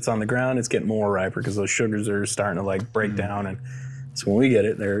it sits on the ground, it's getting more riper because those sugars are starting to like break down. And so when we get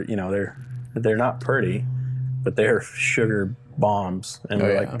it, they're they're not pretty, but they're sugar bombs, and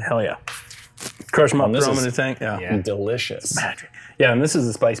we're like, hell yeah. Crush them up, throw them in the tank. Yeah. Delicious. Magic. Yeah, and this is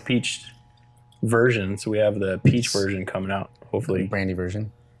a spiced peach version. So we have the peach version coming out, hopefully. Brandy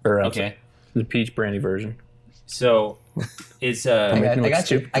version. Or Okay. the peach brandy version. So, is I Making got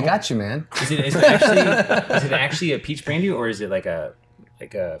you. stupid. I got you, man. is it actually a peach brandy, or is it like a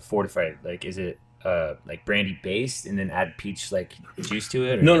fortified? Like, is it like brandy based and then add peach like juice to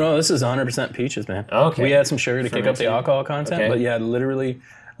it? Or? No, this is 100% peaches, man. Okay. We add some sugar to kick up the Fermented. alcohol content, Okay. but yeah, literally,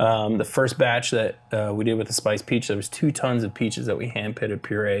 the first batch that we did with the spiced peach, there was 2 tons of peaches that we hand pitted,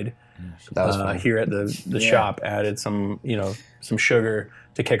 pureed That was fun. here at the shop. Added some sugar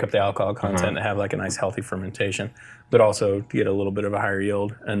to kick up the alcohol content to have like a nice healthy fermentation, but also to get a little bit of a higher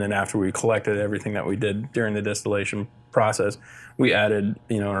yield. And then after we collected everything that we did during the distillation process, we added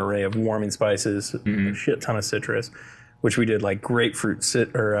an array of warming spices, a shit ton of citrus, which we did like grapefruit,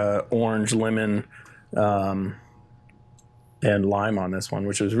 orange, lemon, and lime on this one,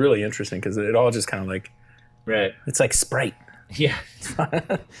 which was really interesting because it all just kind of like, Right. it's like Sprite. Yeah.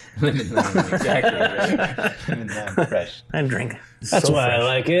 Lemon lime, exactly. Right? Lemon lime, fresh. I drink. That's so why fresh. I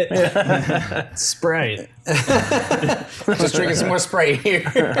like it. Sprite. Just drinking some more Sprite here.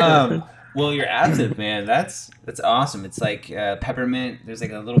 Well, your acid, man, that's awesome. It's like peppermint. There's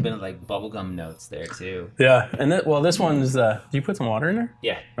like a little bit of like bubblegum notes there too. Yeah, and this one's. Do you put some water in there?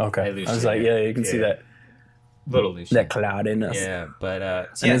 Yeah. Okay. I I was like, yeah, you can see that little loose. cloudiness. Yeah,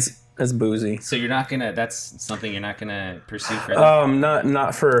 but so, And yeah, it's boozy. so you're not gonna. That's something you're not gonna pursue further.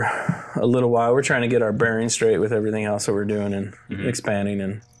 Not for a little while. We're trying to get our bearings straight with everything else that we're doing and expanding,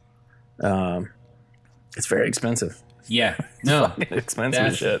 and it's very expensive. Yeah. No. Expensive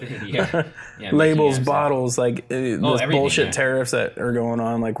as That's shit. yeah. Yeah. Labels, yeah, bottles, like this everything, bullshit yeah. tariffs that are going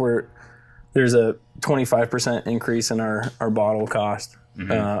on. Like there's a 25% increase in our bottle cost,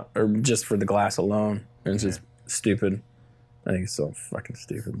 or just for the glass alone. And it's just stupid. I think it's so fucking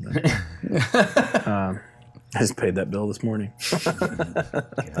stupid. But, I just paid that bill this morning.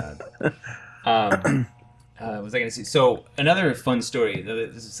 What was I going to say? So another fun story,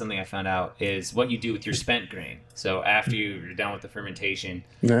 this is something I found out, is what you do with your spent grain. So after you're done with the fermentation,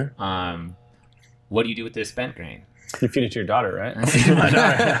 Yeah. what do you do with the spent grain? You feed it to your daughter, right?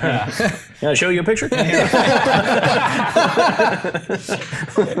 Can I show you a picture?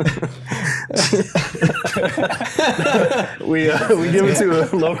 we give it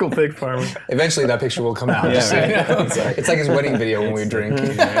to a local pig farmer. Eventually, that picture will come out. Yeah, just so you right. know. It's like his wedding video when we drink.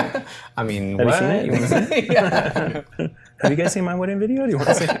 I mean, Have you what? seen it? You wanna see it? Yeah. Have you guys seen my wedding video? Do you want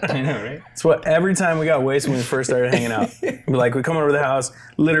to see it? I know, right? It's what every time we got wasted when we first started hanging out. We come over to the house.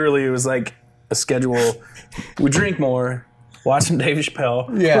 Literally, it was like a schedule. We drink more, watch some Dave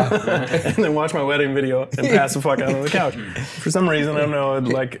Chappelle, Yeah. and then watch my wedding video and pass the fuck out on the couch. For some reason, I don't know,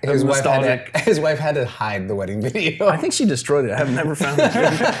 like His wife, nostalgic. his wife had to hide the wedding video. I think she destroyed it. I have never found it.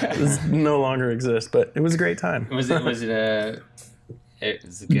 It no longer exists, but it was a great time. Was it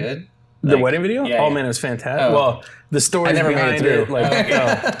good? The wedding video? yeah, oh yeah. man, it was fantastic. Oh. Well, the story never made it behind through. it,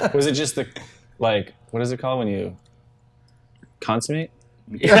 like, Was it just what is it called when you consummate?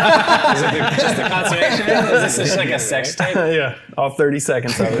 Yeah. Is it just the consummation? Is this just like a sex tape? yeah, all 30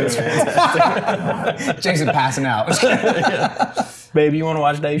 seconds of it. Jason passing out. Baby, you want to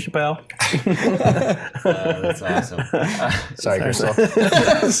watch Dave Chappelle? That's awesome. Sorry, Crystal.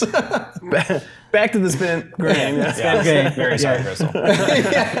 Back to the spent grain. Yeah. Very sorry, Crystal.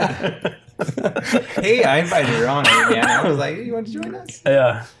 Hey, I invited her on, man. I was like, hey, you want to join us?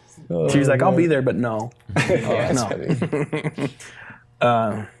 Yeah. She was like, I'll be there, but no. That's No. heavy.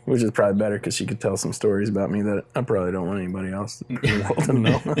 Which is probably better because she could tell some stories about me that I probably don't want anybody else in the world to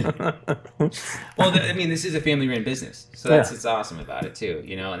know. Well, I mean, this is a family-run business, so that's what's awesome about it too.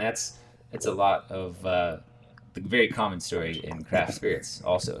 And it's a lot of the very common story in craft spirits.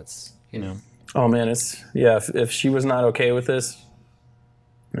 Also, it's Oh man, if she was not okay with this,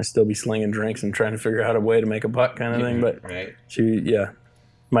 I'd still be slinging drinks and trying to figure out a way to make a buck kind of thing. But right.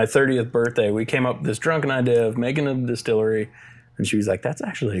 my 30th birthday, we came up with this drunken idea of making a distillery, and she was like, "That's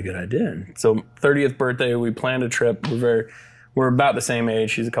actually a good idea." And so 30th birthday, we planned a trip. We're about the same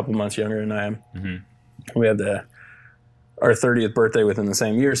age. She's a couple months younger than I am. Mm-hmm. We had our 30th birthday within the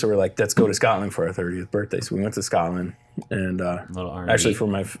same year, so we're like, let's go to Scotland for our 30th birthday. So we went to Scotland, and actually for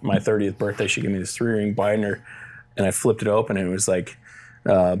my 30th birthday, she gave me this 3-ring binder, and I flipped it open, and it was like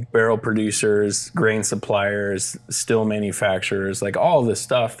barrel producers, grain suppliers, still manufacturers, like all this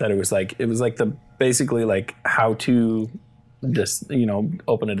stuff that it was like basically like how to just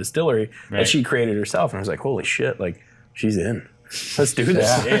open a distillery that she created herself. And I was like, holy shit, like she's in. Let's do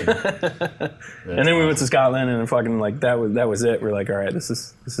this. And then we went to Scotland, and fucking like that was it. We're like, all right, this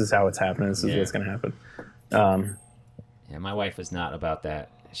is how it's happening. This is what's gonna happen. Yeah, my wife was not about that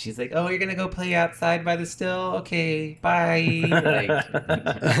she's like, "Oh, you're gonna go play outside by the still? Okay, bye." Like,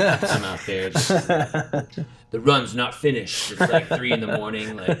 I'm out there. The run's not finished. It's like 3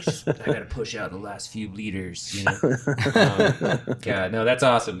 a.m. Like, I gotta push out the last few liters. You know. Yeah, no, that's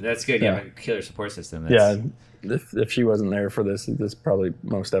awesome. That's good. You have a killer support system. That's... Yeah, if she wasn't there for this probably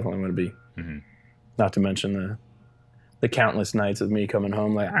most definitely would be. Mm-hmm. Not to mention the countless nights of me coming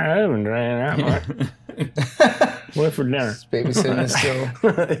home like, I haven't drank that much. What for dinner? Just babysitting the still.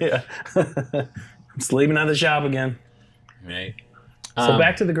 Yeah. I'm sleeping at the shop again. Right. So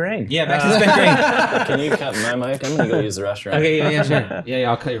back to the grain. Yeah, back to the spent grain. Can you cut my mic? I'm gonna go use the restroom. Okay, yeah, sure. Yeah,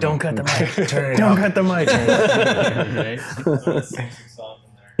 I'll cut your Don't mic. cut the mic. Turn it Don't off. cut the mic. Right.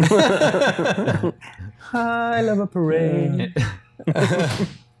 I love a parade.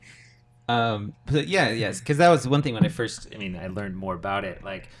 But yes, because that was one thing when I learned more about it.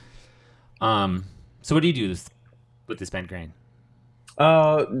 Like, so what do you do with the spent grain?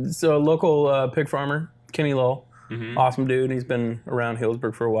 So a local pig farmer, Kenny Lowell, awesome dude. He's been around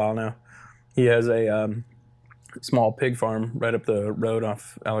Healdsburg for a while now. He has a small pig farm right up the road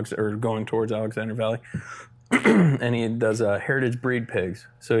off going towards Alexander Valley, and he does heritage breed pigs.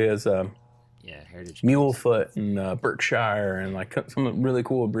 So he has Heritage Mulefoot and Berkshire and like some really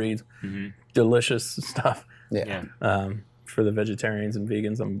cool breeds, delicious stuff. Yeah. For the vegetarians and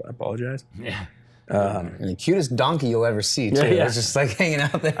vegans, I apologize. Yeah. And the cutest donkey you'll ever see, too. Yeah. It's just like hanging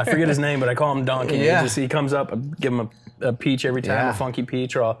out there. I forget his name, but I call him Donkey. Yeah. He comes up, I give him a peach every time, Yeah. a funky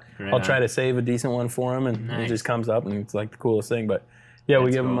peach, or I'll try to save a decent one for him, and he just comes up, and it's like the coolest thing. But yeah,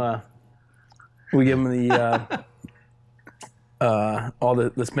 we give him the all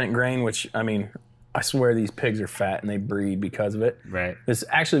the spent grain, which I swear these pigs are fat and they breed because of it. Right. It's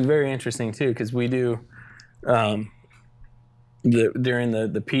actually very interesting too, because we do during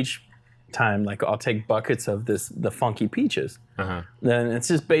the peach time, like I'll take buckets of the funky peaches. Then it's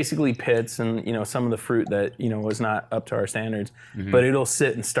just basically pits and some of the fruit that was not up to our standards, but it'll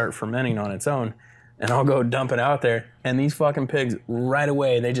sit and start fermenting on its own, and I'll go dump it out there, and these fucking pigs right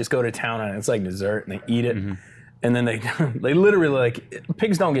away they just go to town on it. It's like dessert, and they eat it, and then they literally, like,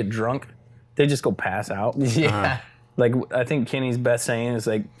 pigs don't get drunk, they just go pass out. Yeah. Like, I think Kenny's best saying is,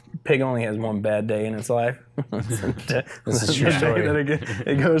 like, pig only has one bad day in its life. This is a true story. Then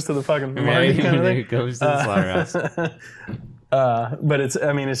it goes to the fucking market kind of thing. It goes to the slaughterhouse. But it's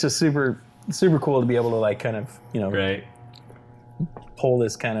just super, super cool to be able to, like, kind of, Right. pull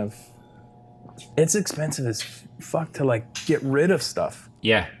this kind of, it's expensive as fuck to, like, get rid of stuff.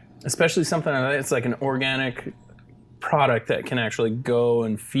 Yeah. Especially something that's like an organic product that can actually go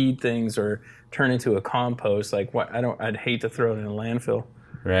and feed things or turn into a compost. Like, I'd hate to throw it in a landfill.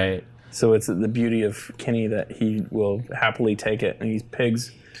 Right. So it's the beauty of Kenny that he will happily take it, and these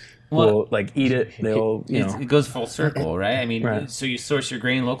pigs will like eat it. They'll, It goes full circle, right? I mean, Right. So you source your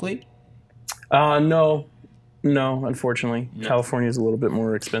grain locally? No, unfortunately, California is a little bit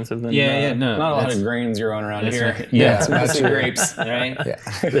more expensive than. No. Not a lot of grains growing around That's here. right. Yeah, It's mostly grapes. Right?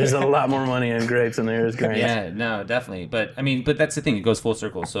 There's a lot more money in grapes than there is grains. Yeah, no, definitely. But but that's the thing. It goes full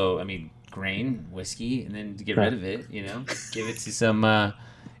circle. So grain, whiskey, and then to get rid of it, give it to some.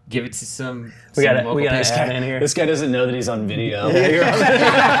 Give it to some. We got local to pig. add in here. This guy doesn't know that he's on video.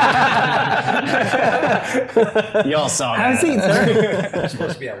 Y'all saw that. Have a seat, sir. I'm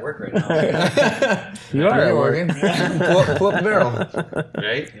supposed to be at work right now. You are at work. Morgan. Pull up the barrel.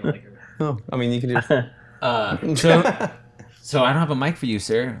 Right? I mean, you can do So I don't have a mic for you,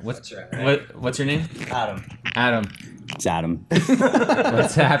 sir. That's right. What's your name? Adam, Adam. It's Adam.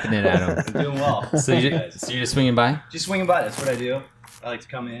 What's happening, Adam? I'm doing well. So you're just swinging by? Just swinging by. That's what I do. I like to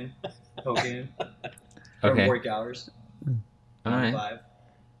come in, poke in. Okay. Work hours. All right. 5.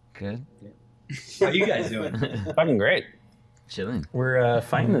 Good. How you guys doing? Fucking great. Chilling. We're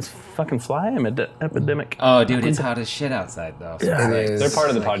fighting this fucking fly epidemic. Oh, dude, it's hot as shit outside, though. It is. They're part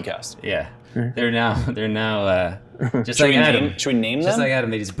of the podcast. Yeah. They're now just Should like we Adam. name, should we name Just them? like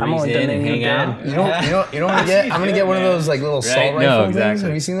Adam, they just I'm breeze only in and naming hang them out. You don't want to get. I'm gonna get one of those like little salt Right? No, rifle things. exactly.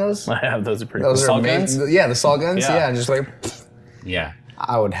 Have you seen those? I have those are pretty Those cool. are amazing. Yeah, the salt guns. Yeah. Yeah, and just like Yeah,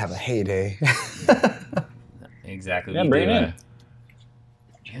 I would have a heyday. exactly. Yeah, We bring do, it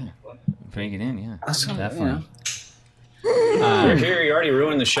in. Yeah, bring it in. Yeah, That's cool, definitely. You're here. You already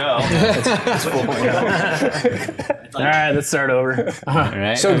ruined the show. All right, let's start over. All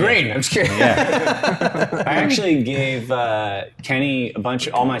right. So great. I'm just kidding. Yeah. I actually gave Kenny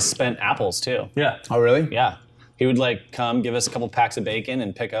all my spent apples too. Yeah. Oh really? Yeah. He would like come give us a couple packs of bacon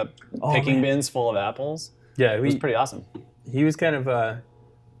and pick up picking bins full of apples. Yeah, It was pretty awesome. he was kind of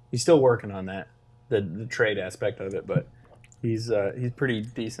he's still working on that, the trade aspect of it, but He's pretty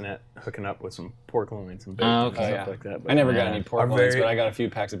decent at hooking up with some pork loins and bacon Oh, and okay. stuff like that. But I never got any pork loins, very- but I got a few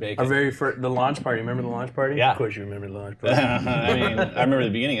packs of bacon. our very first, the launch party. Remember the launch party? Yeah. Of course you remember the launch party. I mean, I remember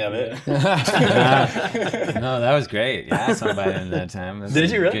the beginning of it. No, that was great. Yeah, I saw by the end of that time. Did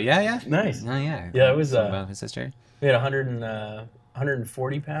you really? Good. Yeah, yeah. Nice. Oh, yeah. Yeah, it was, Something about his sister. We had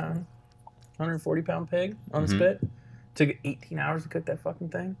 140 pound pig on the spit. Took 18 hours to cook that fucking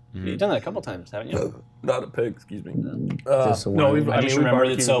thing. You've done that a couple times, haven't you? Not a pig, excuse me. Just No, one. we've, I just we remembered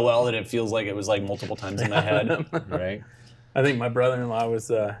it barbecued- so well that it feels like it was like multiple times in my head. Right. I think my brother-in-law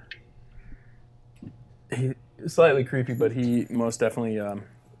was he slightly creepy, but he most definitely I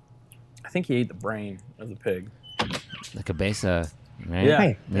think he ate the brain of the pig. The cabeza, right? Yeah.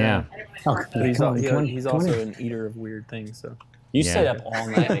 Hey. Yeah. Oh, But he's, come on, come on, he's come on also in. an eater of weird things. So You Yeah. stayed up all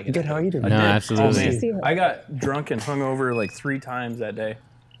night making Good, how are you doing? No, absolutely. man, I got drunk and hungover like 3 times that day.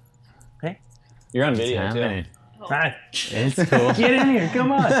 You're on It's video too. happening. Hi, It's cool. get in here, come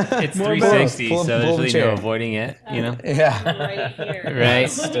on. It's More 360, Pull- so pull there's the really no chair. avoiding it, you know? Yeah. Right here. Right.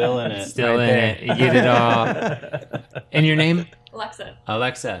 Still in it. Still Right in there. it. You get it all. And your name? Alexa.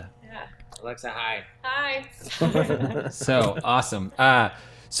 Alexa. Yeah. Alexa, hi. Hi. So awesome.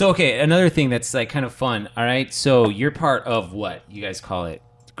 So okay, another thing that's like kind of fun. All right, so you're part of what you guys call it,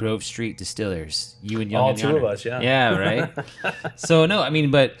 Grove Street Distillers. You and Young All and 2 of Yonder. us, yeah. Yeah, right. So no, I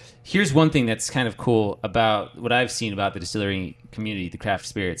mean, but here's one thing that's kind of cool about what I've seen about the distillery community, the craft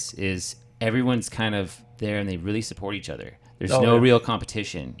spirits, is everyone's kind of there and they really support each other. There's Oh, no yeah. real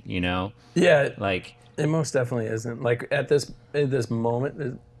competition, you know. Yeah, Like, it most definitely isn't. Like at this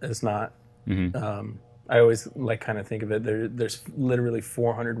moment, it's not. I always like kind of think of it. There's literally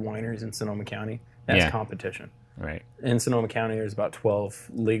 400 wineries in Sonoma County. That's Yeah. competition. right. In Sonoma County, there's about 12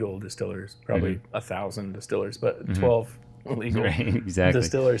 legal distillers, probably 1,000 distillers, but 12 legal Right, exactly.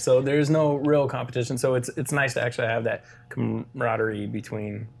 distillers. So there's no real competition. So it's nice to actually have that camaraderie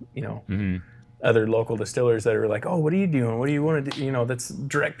between other local distillers that are like, oh, what are you doing? What do you want to do? Let's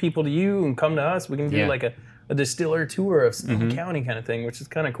direct people to you and come to us. We can do Yeah. like a distiller tour of Sonoma County kind of thing, which is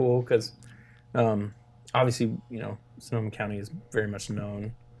kind of cool because obviously Sonoma County is very much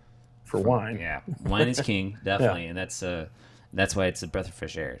known for wine. Yeah, wine is king, definitely, and that's why it's a breath of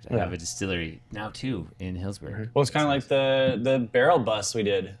fresh air to have a distillery now too in Healdsburg. Well, it's kind of like the barrel bus we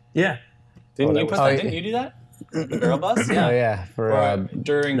did. Yeah. Didn't that you put was- that? Oh, Didn't you do that? The barrel bus? Oh yeah. For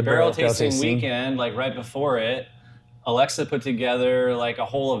During the barrel barrel tasting tasting. weekend, like right before it, Alexa put together like a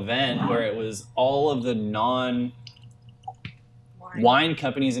whole event where it was all of the non-wine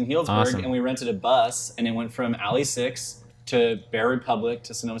companies in Healdsburg, Awesome. and we rented a bus, and it went from Alley 6 to Bear Republic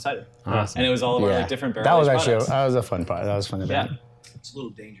to Sonoma Cider. Awesome. And it was all of our yeah. like, different barrel That was aged actually products. that was a fun part. That was fun Yeah. event. It's a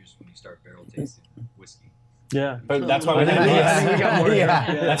little dangerous when you start barrel tasting whiskey. Yeah. But that's why we had a Yeah, I bus. think we got more.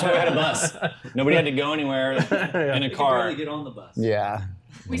 Yeah. That's why we had a bus. Nobody had to go anywhere in a You can car. barely get on the bus. Yeah.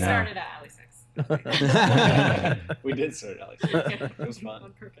 We started at Alley 6 We did start at Alley 6. It was fun.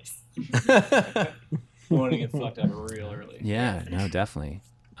 on purpose. We wanted to get fucked up real early. Yeah, no, definitely.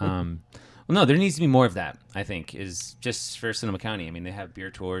 Well, no, there needs to be more of that. I think is just for Sonoma County. I mean, they have beer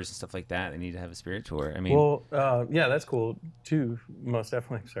tours and stuff like that. They need to have a spirit tour. I mean, Well, yeah, that's cool too. Most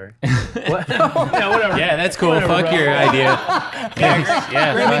definitely. Sorry. What? Yeah, whatever. yeah, that's cool. Whatever, Fuck bro. your idea. Yeah, fuck your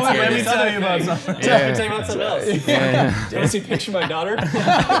Let me idea. tell you about something. Let me tell you about something else. Yeah. Do you want to see a picture of my daughter?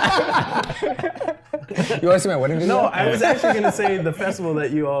 You want to see my wedding video? No, I was actually going to say the festival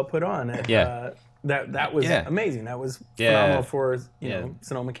that you all put on. Yeah. That was Yeah. amazing. That was Yeah. phenomenal for Yeah.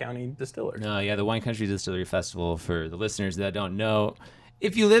 Sonoma County distillers. No, yeah, the Wine Country Distillery Festival, for the listeners that don't know,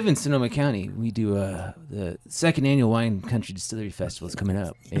 if you live in Sonoma County, we do the second annual Wine Country Distillery Festival is coming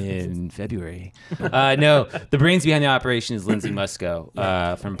up in February. No, the brains behind the operation is Lindsay Musco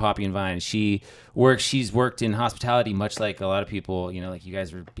from Poppy and Vine. She's worked in hospitality, much like a lot of people, like you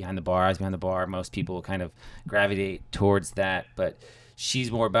guys were behind the bar, I was behind the bar. Most people kind of gravitate towards that, but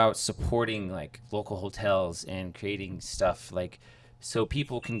she's more about supporting like local hotels and creating stuff like so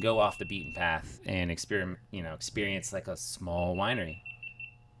people can go off the beaten path and experience like a small winery.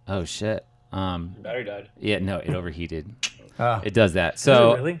 Oh shit. Battery died. Yeah, no, it overheated. Oh. It does that.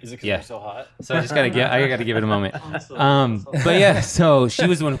 So really? Is it because Yeah. you're so hot? so I gotta give it a moment. But yeah, so she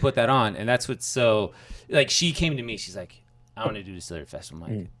was the one who put that on, and that's what's so like. She came to me. She's like, "I want to do Distillery Festival."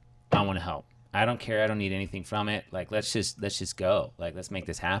 I'm like, "I want to help. I don't care. I don't need anything from it. Like, let's just go. Like, let's make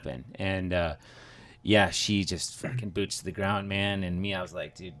this happen." And yeah, she just fucking boots to the ground, man. And me, I was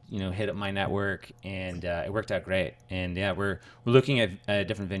like, dude, hit up my network, and it worked out great. And yeah, we're looking at a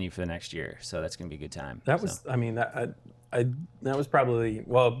different venue for the next year, so that's gonna be a good time. That was, I mean, that was probably,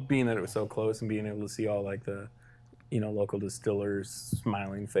 well, being that it was so close and being able to see all like the, local distillers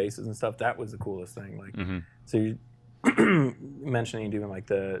smiling faces and stuff. That was the coolest thing. Like, so mentioning doing like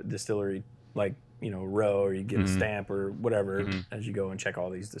the distillery, like, row, or you get a stamp or whatever as you go and check all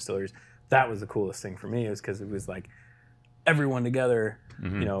these distilleries. That was the coolest thing for me, is because it was like everyone together,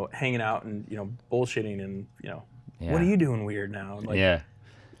 hanging out and, bullshitting and, what are you doing weird now? Like,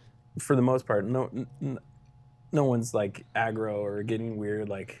 for the most part, no one's like aggro or getting weird.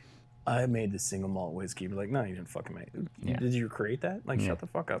 Like, I made this single malt whiskey. But like, no, you didn't fucking make it. Yeah. Did you create that? Like, shut the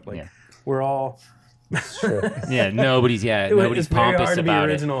fuck up. Like, we're all. Nobody's it's very pompous hard to be about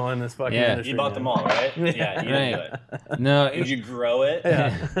it. original in this fucking industry. You bought them all, right? Yeah, you didn't do it. No, Did you grow it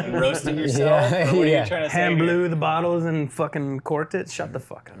and roast it yourself? Or what are you trying to say? Hand blew the bottles and fucking corked it. Shut the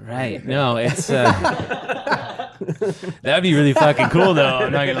fuck up. right. No, it's that'd be really fucking cool though.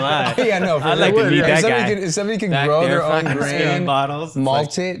 I'm not gonna lie. I'd like to meet that guy. If somebody can Back grow there, their own fucking spilling grain, bottles, it's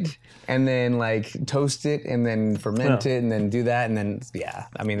malt it, and then like toast it, and then ferment it, and then do that, and then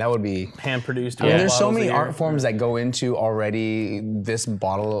I mean that would be. Hand produced. I mean, there's so many art forms that go into already this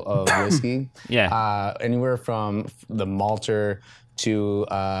bottle of whiskey. Anywhere from the malter to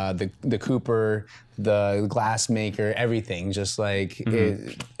the cooper, the glass maker, everything. Just like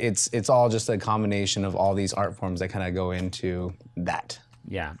it's all just a combination of all these art forms that kind of go into that.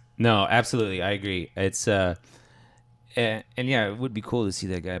 Yeah. No, absolutely. I agree. It's and it would be cool to see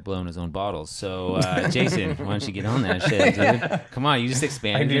that guy blowing his own bottles. So, Jason, why don't you get on that shit, dude? Come on, you just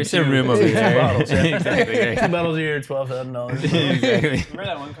expanded. There's some room over there. Bottles, Exactly. Right. 2 bottles a year, $12,000. Exactly. Remember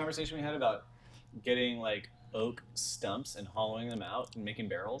that one conversation we had about getting like oak stumps and hollowing them out and making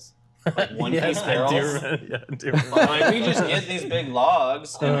barrels? Like one-piece barrels? Like, we just get these big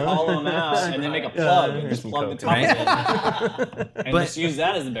logs and hollow them out and then make a plug and just plug the top in. And just use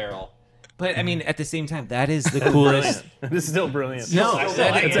that as a barrel. But I mean, at the same time, that is the coolest. This is still brilliant. No,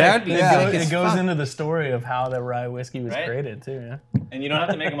 that'd be it goes into the story of how the rye whiskey was created too. Yeah. And you don't have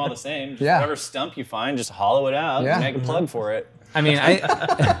to make them all the same. Just whatever stump you find, just hollow it out and make a plug for it. I mean,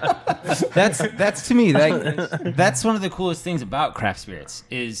 that's to me, like, that's one of the coolest things about craft spirits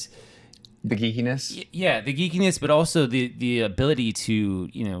is the geekiness. The geekiness, but also the ability to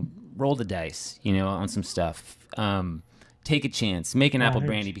roll the dice, on some stuff. Take a chance, make an apple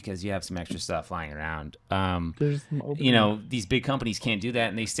brandy because you have some extra stuff lying around. These big companies can't do that,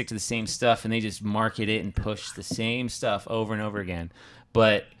 and they stick to the same stuff, and they just market it and push the same stuff over and over again.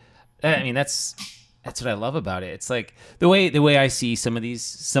 But I mean, that's what I love about it. It's like the way I see some of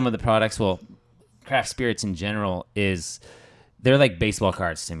the products. Well, craft spirits in general they're like baseball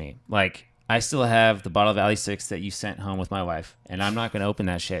cards to me. Like, I still have the bottle of Alley 6 that you sent home with my wife, and I'm not going to open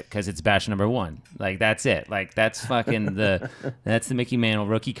that shit because it's batch number 1. Like, that's it. Like, that's fucking that's the Mickey Mantle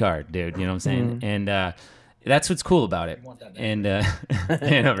rookie card, dude. You know what I'm saying? And that's what's cool about it. And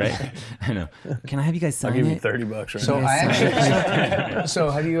I know, right? I know. Can I have you guys sign I'll give you it? $30 right So now. I actually. So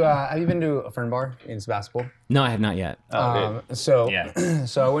have you been to a Fern Bar in Sebastopol? No, I have not yet. So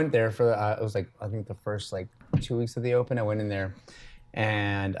I went there for it was like I think the first like 2 weeks of the open. I went in there,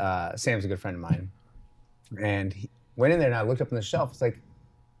 and Sam's a good friend of mine, and he went in there and I looked up on the shelf. It's like,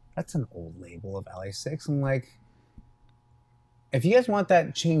 that's an old label of LA6. I'm like, if you guys want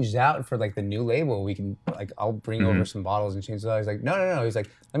that changed out for like the new label, we can I'll bring over some bottles and change it out. He's like, no. He's like,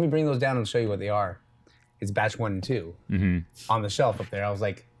 let me bring those down and show you what they are. It's batch 1 and 2 on the shelf up there. I was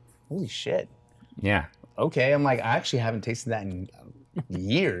like, holy shit. Yeah. Okay. I'm like, I actually haven't tasted that in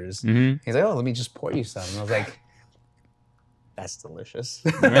years. He's like, oh, let me just pour you some. And I was like, that's delicious.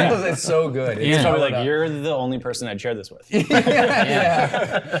 It's so good. It's probably like, you're the only person I'd share this with. No,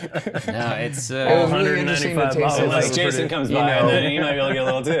 it's it was really interesting to taste it. Unless Like, Jason comes by, and then he might be able to get a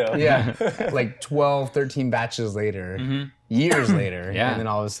little too. Yeah, like 12, 13 batches later, years later, Yeah. and then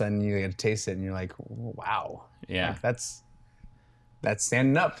all of a sudden you get to taste it, and you're like, wow. Yeah. Like, that's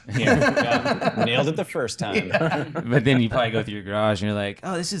standing up. Yeah. Nailed it the first time. But then you probably go through your garage and you're like,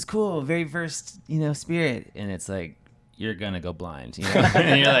 oh, this is cool, very first, spirit, and it's like, you're gonna go blind,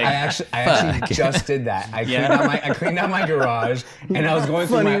 and you're like, I actually just did that. I cleaned out my garage, and I was going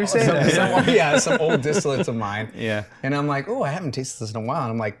through some old distillates of mine. Yeah. And I'm like, oh, I haven't tasted this in a while.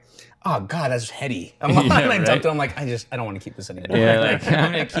 And I'm like, oh God, that's heady. And I dumped it. I'm like, I don't want to keep this anymore. Yeah, like,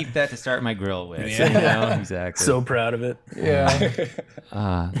 I'm gonna keep that to start my grill with. Exactly. So proud of it. Yeah.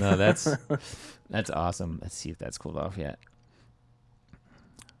 No, that's awesome. Let's see if that's cooled off yet.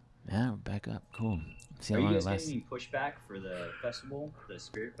 Yeah, we're back up. Cool. See Are how you long guys it lasts. getting any pushback for the festival, the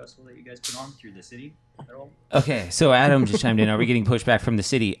spirit festival that you guys put on through the city at all? Okay, so Adam just chimed in. Are we getting pushback from the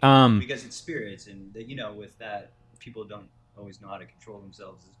city? Because it's spirits, and with that, people don't always know how to control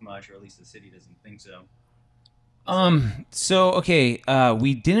themselves as much, or at least the city doesn't think so.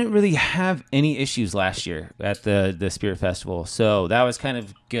 We didn't really have any issues last year at the Spirit Festival, so that was kind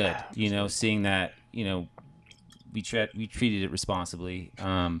of good. Seeing that we treated it responsibly,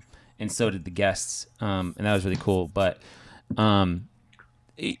 and so did the guests, and that was really cool. But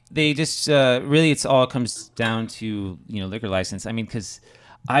they just really, it's all comes down to liquor license. I mean, because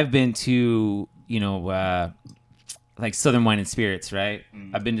I've been to like Southern Wine and Spirits, right?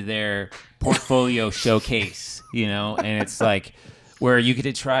 I've been to their portfolio showcase, and it's like where you get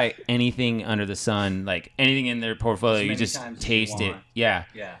to try anything under the sun, like anything in their portfolio, you just taste it. Yeah.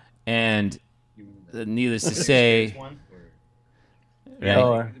 And needless to say,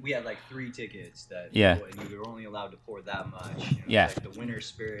 right? We had like 3 tickets that, and you were only allowed to pour that much. Like the winter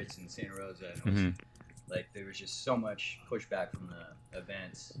spirits in Santa Rosa. And it was, like there was just so much pushback from the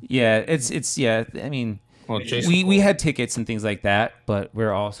events. Yeah, it's I mean, well, we had tickets and things like that, but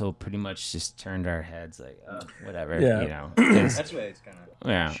we're also pretty much just turned our heads like, whatever, That's why it's kind of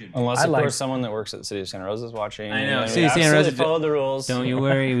Unless of course someone that works at the City of Santa Rosa is watching. I know, City of Santa Rosa follow the rules. Don't you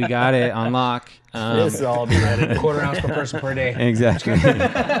worry, we got it on lock. This will all be edited. Quarter ounce per person per day. Exactly.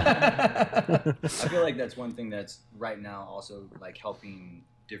 I feel like that's one thing that's right now also like helping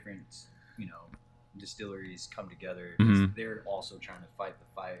different, distilleries come together. They're also trying to fight the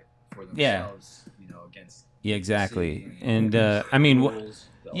fight for themselves, against. Yeah, exactly. And I mean,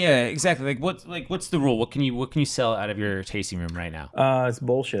 exactly. What's the rule? What can you sell out of your tasting room right now? It's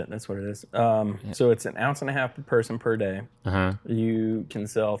bullshit. That's what it is. So it's 1.5 ounces per person per day. You can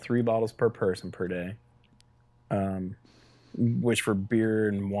sell 3 bottles per person per day. Which for beer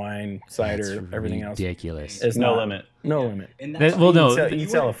and wine, cider, everything else, ridiculous. Is no limit. No limit. And you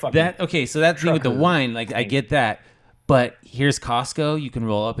sell a fucking okay. So that thing with the wine, like I get that. But here's Costco. You can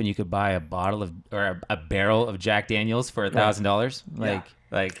roll up and you could buy a bottle of or a barrel of Jack Daniels for $1,000.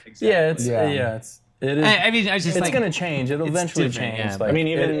 It is. I mean, it's going to change. It'll eventually change. Yeah, like, I mean,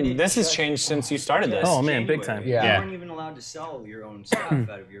 even this has changed since you started this. Oh man, big time. You weren't even allowed to sell your own stuff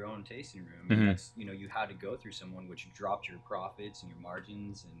out of your own tasting room. And that's, you had to go through someone, which dropped your profits and your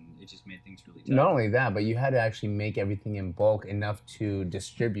margins, and it just made things really tough. Not only that, but you had to actually make everything in bulk enough to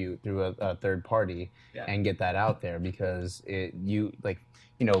distribute through a third party and get that out there, because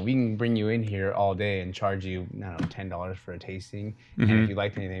we can bring you in here all day and charge you, I don't know, $10 for a tasting. And if you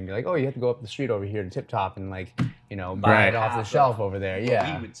liked anything, be like, oh, you have to go up the street over here to Tip Top and buy it off the shelf over there.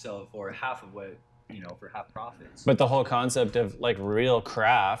 Yeah. We would sell it for half of what, for half profits. But the whole concept of like real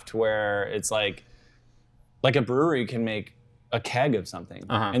craft, where it's like a brewery can make a keg of something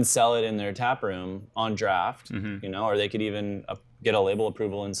and sell it in their tap room on draft, or they could even get a label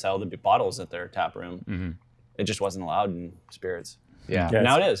approval and sell the bottles at their tap room. It just wasn't allowed in spirits. Yeah.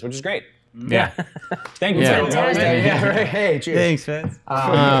 Now it is, which is great. Yeah. Thank you. Hey, cheers. Thanks, man.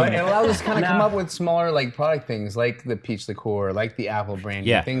 But it allows us to kind of come up with smaller product things like the peach liqueur, like the apple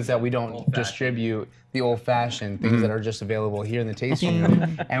brandy, things that we don't distribute, the old fashioned things that are just available here in the tasting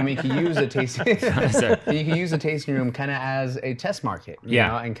room, and we can use the tasting. You can use the tasting room kind of as a test market, you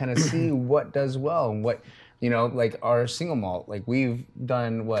know, and kind of see what does well and what. Like our single malt, we've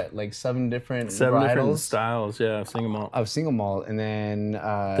done 7 different varietals styles, of single malt, and then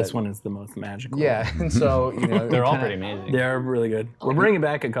this one is the most magical. Yeah, and so they're all pretty amazing. They're really good. We're bringing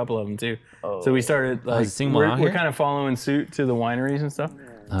back a couple of them too. So we started we're kind of following suit to the wineries and stuff.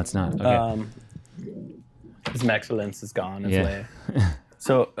 No, it's not. Okay. Its excellence is gone. It's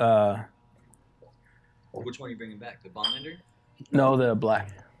so which one are you bringing back? The Bonlander? No, the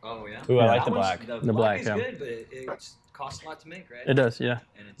black. Oh yeah. Ooh, I like the black. The black is good, but it costs a lot to make, right? It does, yeah.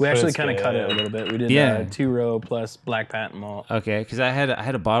 We actually kind of cut it a little bit. We did 2-row plus black patent malt. Okay, because I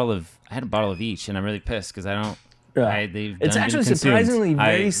had a bottle of each, and I'm really pissed because I don't. It's actually surprisingly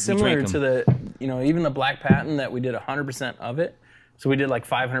very similar to the even the black patent that we did 100% of it. So we did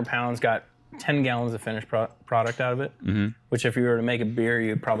 500 pounds, got 10 gallons of finished product out of it. Which if you were to make a beer,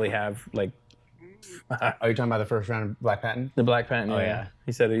 you'd probably have Are you talking about the first round of Black Patent? The Black Patent, yeah.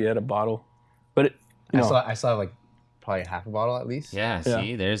 He said he had a bottle. But I saw probably half a bottle at least. Yeah,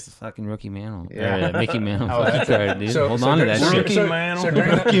 see, there's the fucking rookie Mantle. Yeah. Mickey Mantle. Hold on to that shit. Rookie Mantle. So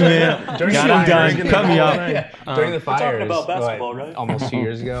during the cut me off. During the fires, about basketball, right? almost 2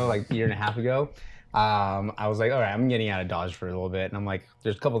 years ago, a year and a half ago, I was like, all right, I'm getting out of Dodge for a little bit. And I'm like,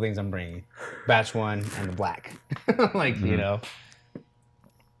 there's a couple things I'm bringing. Batch 1 and the black.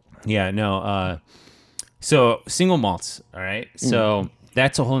 Yeah, no. So single malts, all right? So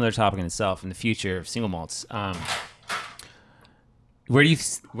that's a whole other topic in itself in the future of single malts. Where do you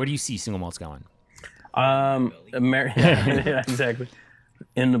see single malts going? Yeah, exactly.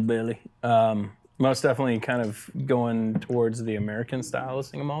 In the belly. Most definitely kind of going towards the American style of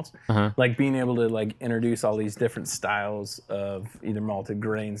single malts. Being able to introduce all these different styles of either malted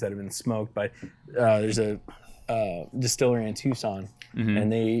grains that have been smoked by there's a distillery in Tucson,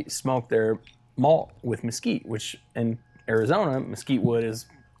 and they smoke their malt with mesquite, which in Arizona, mesquite wood is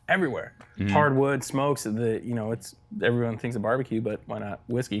everywhere. Hardwood, smokes, it's everyone thinks of barbecue, but why not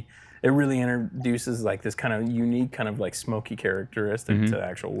whiskey? It really introduces like this kind of unique kind of like smoky characteristic to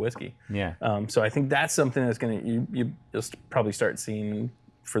actual whiskey. Yeah. So I think that's something that's you'll probably start seeing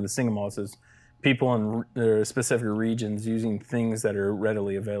for the single malts is people in their specific regions using things that are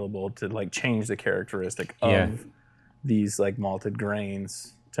readily available to like change the characteristic of these like malted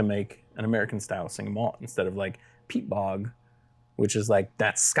grains to make an American style single malt instead of like peat bog, which is like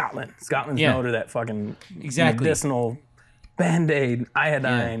that's Scotland. Scotland's known to that fucking medicinal Band-Aid,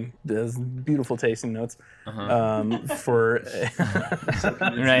 iodine, those beautiful tasting notes for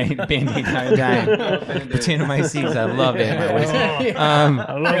right, Band-Aid, iodine, potato my seeds. I love it.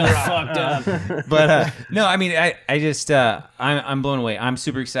 I love it. Fucked up. But no, I mean, I just I'm blown away. I'm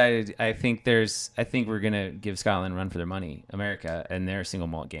super excited. I think we're gonna give Scotland a run for their money, America, and their single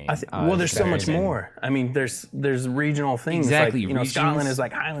malt game. Well, there's so much more. I mean, there's regional things. Exactly. Like, Scotland is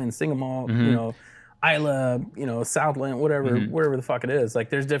like Highland single malt. Isla, Southland, wherever the fuck it is.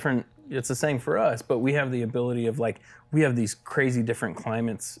 Like there's different, it's the same for us, but we have the ability of like, we have these crazy different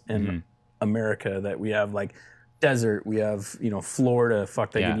climates in America that we have like desert, we have, Florida,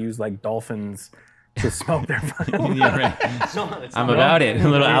 they could use like dolphins to smoke their fucking I'm about it. A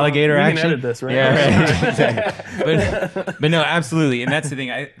little alligator action. You can edit this, right? Yeah, right. Exactly. But no, absolutely. And that's the thing.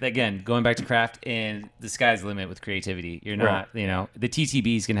 Again, going back to craft, and the sky's the limit with creativity. You're not, the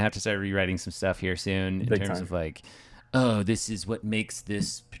TTB is going to have to start rewriting some stuff here soon in terms of like, oh, this is what makes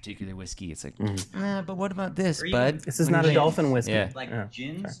this particular whiskey. It's like, but what about this, bud? This is not a dolphin whiskey. Yeah. Like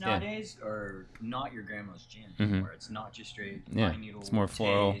gins nowadays are not your grandma's gin anymore. It's not just straight pine needle. It's more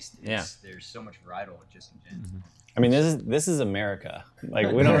floral. Taste. There's so much varietal just in gins. I mean, this is America. Like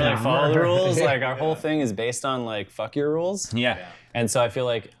we don't really follow the rules. Like our whole thing is based on like fuck your rules. Yeah. And so I feel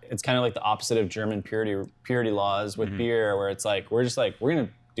like it's kind of like the opposite of German purity laws with beer, where it's like we're gonna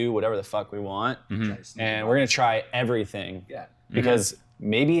do whatever the fuck we want, and we're gonna try everything. Yeah. Because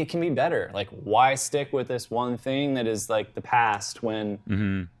maybe it can be better. Like, why stick with this one thing that is like the past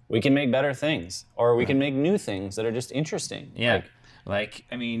when we can make better things, or we can make new things that are just interesting. Yeah. Like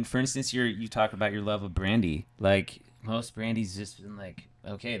I mean, for instance, you talk about your love of brandy. Like most brandy's just been like,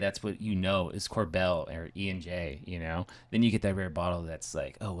 okay, that's what is Corbel or E&J. Then you get that rare bottle that's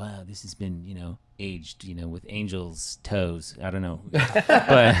like, oh wow, this has been aged, with angel's toes. I don't know,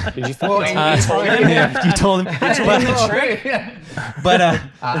 but Did you you told him. But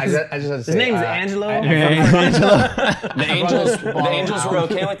I just had to say, His name's Angelo. The angels were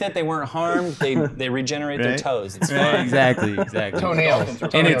okay with it. They weren't harmed. They regenerate their toes. It's fine. Exactly. Toenails.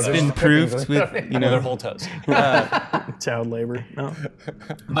 And it's been proved with Their whole toes. Child labor. No.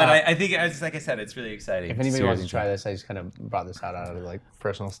 But I think, like I said, it's really exciting. If anybody wants to try this, I just kind of brought this out of like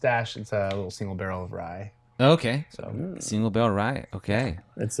personal stash. It's a little single barrel of rye. Okay. So single barrel rye. Okay.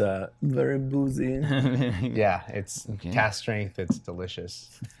 It's very boozy. yeah, it's cast strength. It's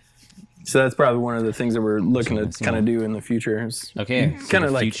delicious. So that's probably one of the things that we're looking to kind of do in the future. Is okay. Kind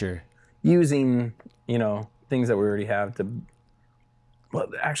of like future. Using things that we already have to. Well,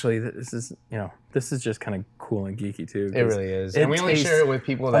 actually, this is just kind of cool and geeky too. It really is, and we only share it with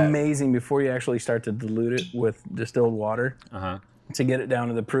people that amazing before you actually start to dilute it with distilled water. To get it down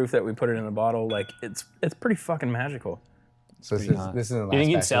to the proof that we put it in a bottle, like it's pretty fucking magical. So this is the last you think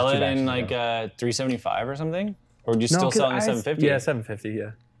you'd batch. sell There's it two in batches like to go. 375 or something, or would you still sell it in 750? Yeah, 750.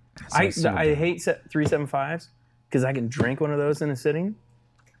 Yeah, I hate 375s because I can drink one of those in a sitting.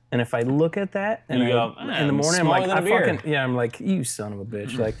 And if I look at that and You go, in the morning, I'm like, smaller than a beer. I'm like, you son of a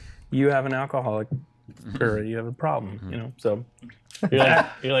bitch. Like, you have an alcoholic or you have a problem, So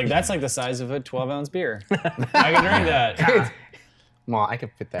You're like, that's like the size of a 12-ounce beer. I can drink that. Well, I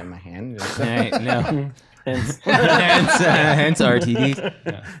could fit that in my hand. Right, no. hence RTDs.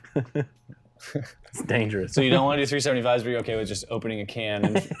 Yeah. It's dangerous. So you don't want to do 375s, but you're okay with just opening a can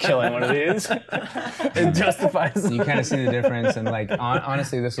and killing one of these? It justifies. You kind of see the difference, and like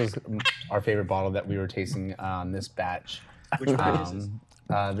honestly, this was our favorite bottle that we were tasting on this batch. Which one is this?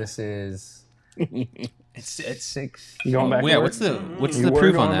 This is. It's 6. You going back? Yeah. to What's work? the You were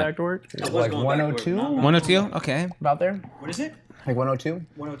proof on going that? back to work? I was Like going back to work. 102? Not- 102. Okay. About there, What is it? like 102,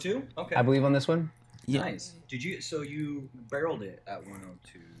 102? Okay. I believe on this one. Yeah. Nice. So you barreled it at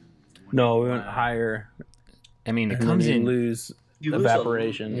 102? No, we went higher. I mean, it And comes then you in. lose You lose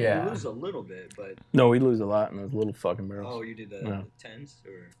evaporation. Yeah. You lose a little bit, but No, we lose a lot in those little fucking barrels. oh, you did the No. 10s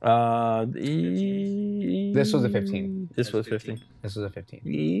or This was a 15. This was 15. This was a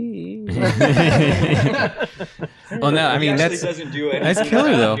 15. Well, no, I mean He actually that's doesn't do it. that's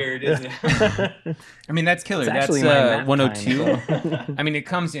killer though. Doesn't it? I mean that's killer. It's That's actually my nap 102. I mean it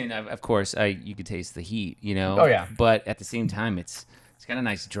comes in. Of course, you could taste the heat. You know. Oh, yeah. But at the same time, it's got a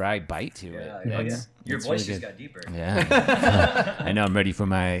nice dry bite to it. Your That's voice really just good. got deeper. Yeah. I know I'm ready for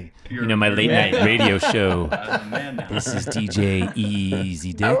my my late night radio show. Man, now. This is DJ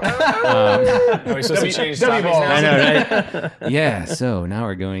Easy Dick. Are we supposed to change topics now? I know, right? Yeah. So now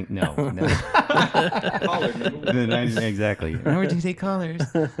we're going. No. Caller number. Exactly. Now we're to take callers.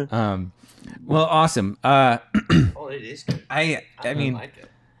 Well, awesome. Oh, it is good. I mean, like it.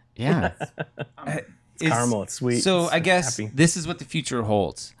 yeah. Caramel, it's sweet. So it's I guess happy. this is what the future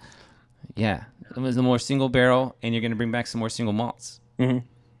holds. Yeah. It was the more single barrel, and you're going to bring back some more single malts. Mhm.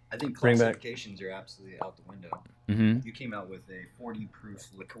 I think Bring back- classifications are absolutely out the window. Mm-hmm. You came out with a 40 proof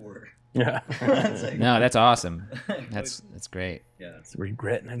liqueur. Yeah. It's like- No, that's awesome. That's great. yeah, It's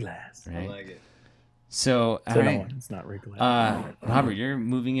regret in a glass. I Right. like it. So, all So right. no, it's not regret. Robert, you're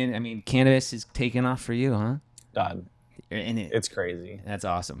moving in. I mean, cannabis is taking off for you, huh? God, You're in it. it's crazy. That's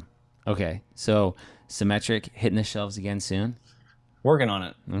awesome. Okay. So, Symmetric hitting the shelves again soon. Working on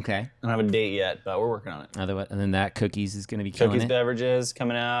it. Okay. I don't have a date yet, but we're working on it. Other than that, Cookies is going to be killing Cookies, it. beverages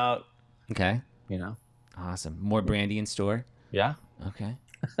coming out. Okay. You know. Awesome. More brandy in store. Yeah. Okay.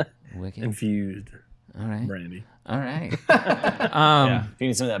 Wicked. Infused All right. brandy. All right. Yeah. If you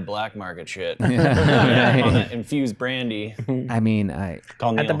need some of that black market shit. On Right. that infused brandy. I mean, I.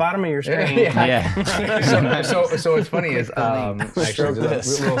 Call At the Neil. bottom of your screen. Yeah. So what's funny is actually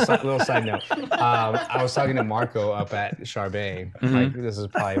just a little side note. I was talking to Marco up at Charbet. Like this is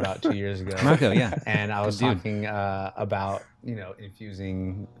probably about 2 years ago. Marco, yeah. And I was talking about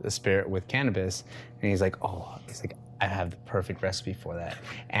infusing the spirit with cannabis, and he's like, I have the perfect recipe for that.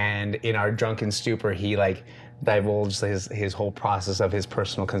 And in our drunken stupor, he like divulged his whole process of his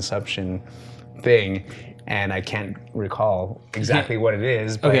personal consumption thing. And I can't recall exactly what it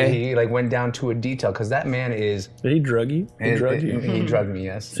is, but he like went down to a detail because that man is. Did he drug you? He drugged you. He drugged me,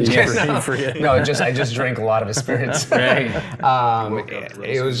 yes. You forget. No, I just drank a lot of his spirits. Right.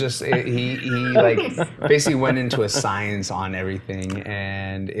 It was just he like basically went into a science on everything,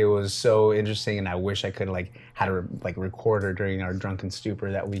 and it was so interesting. And I wish I could like had a recorder during our drunken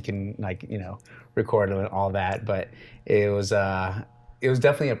stupor that we can record and all that. But it was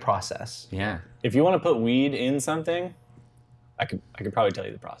definitely a process. Yeah. If you want to put weed in something, I could probably tell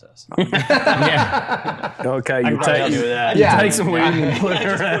you the process. Yeah. Okay, I you can probably help you with that. You take some weed and put it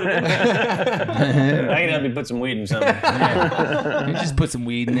around. I can help you put some weed in something. You just put some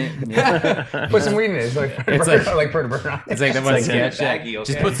weed in it. Yeah. Put some weed in it. It's like It's like- like Bird Burn. It's like the one sketch. baggy,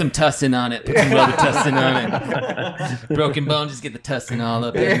 Just okay? put some tussin on it. Put some Robitussin on it. Broken bone, just get the tussin all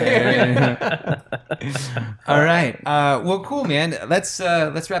up in there. All right. Well, cool, man. Let's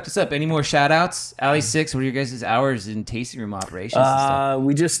wrap this up. Any more shout outs? Alley 6, what are your guys' hours in tasting room operations and stuff?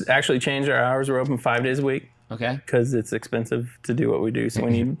 We just actually changed our hours. We're open 5 days a week Okay. because it's expensive to do what we do. So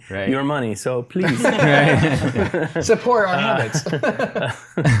we need Right. your money. So please. Right. Support our habits.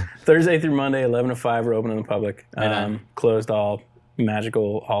 Thursday through Monday, 11 to 5, we're open to the public. on. Closed all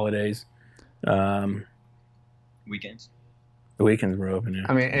magical holidays. Weekends. The weekends we're open. Yeah.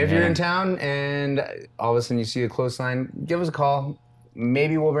 I mean, if you're Yeah. in town and all of a sudden you see a close sign, give us a call.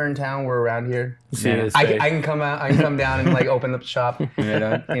 Maybe we'll be in town. We're around here. See Yeah. his I face. can come out. I can come down and like open up the shop. Right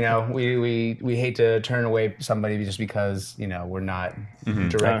on. We hate to turn away somebody just because we're not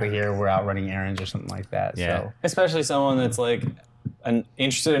directly here. We're out running errands or something like that. Yeah. So Especially someone that's like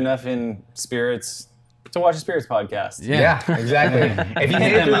interested enough in spirits to watch a spirits podcast. yeah, exactly. If you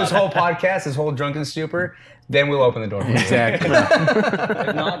made it through this whole podcast, this whole drunken stupor, then we'll open the door for you. Exactly.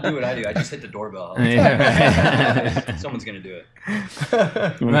 If not, do what I do. I just hit the doorbell. Yeah, right. Someone's gonna do it.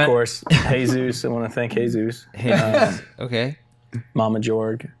 And of course, Jesus. I want to thank Jesus. Okay. Mama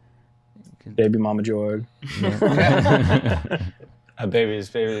Jorg. Baby Mama Jorg. Baby.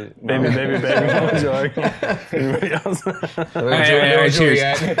 Baby Mama Jorg. Anybody else? All right, cheers.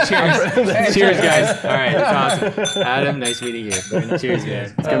 Cheers. Cheers, guys. All right, that's awesome. Adam, nice meeting you. Cheers,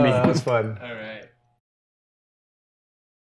 guys. That was fun. All right.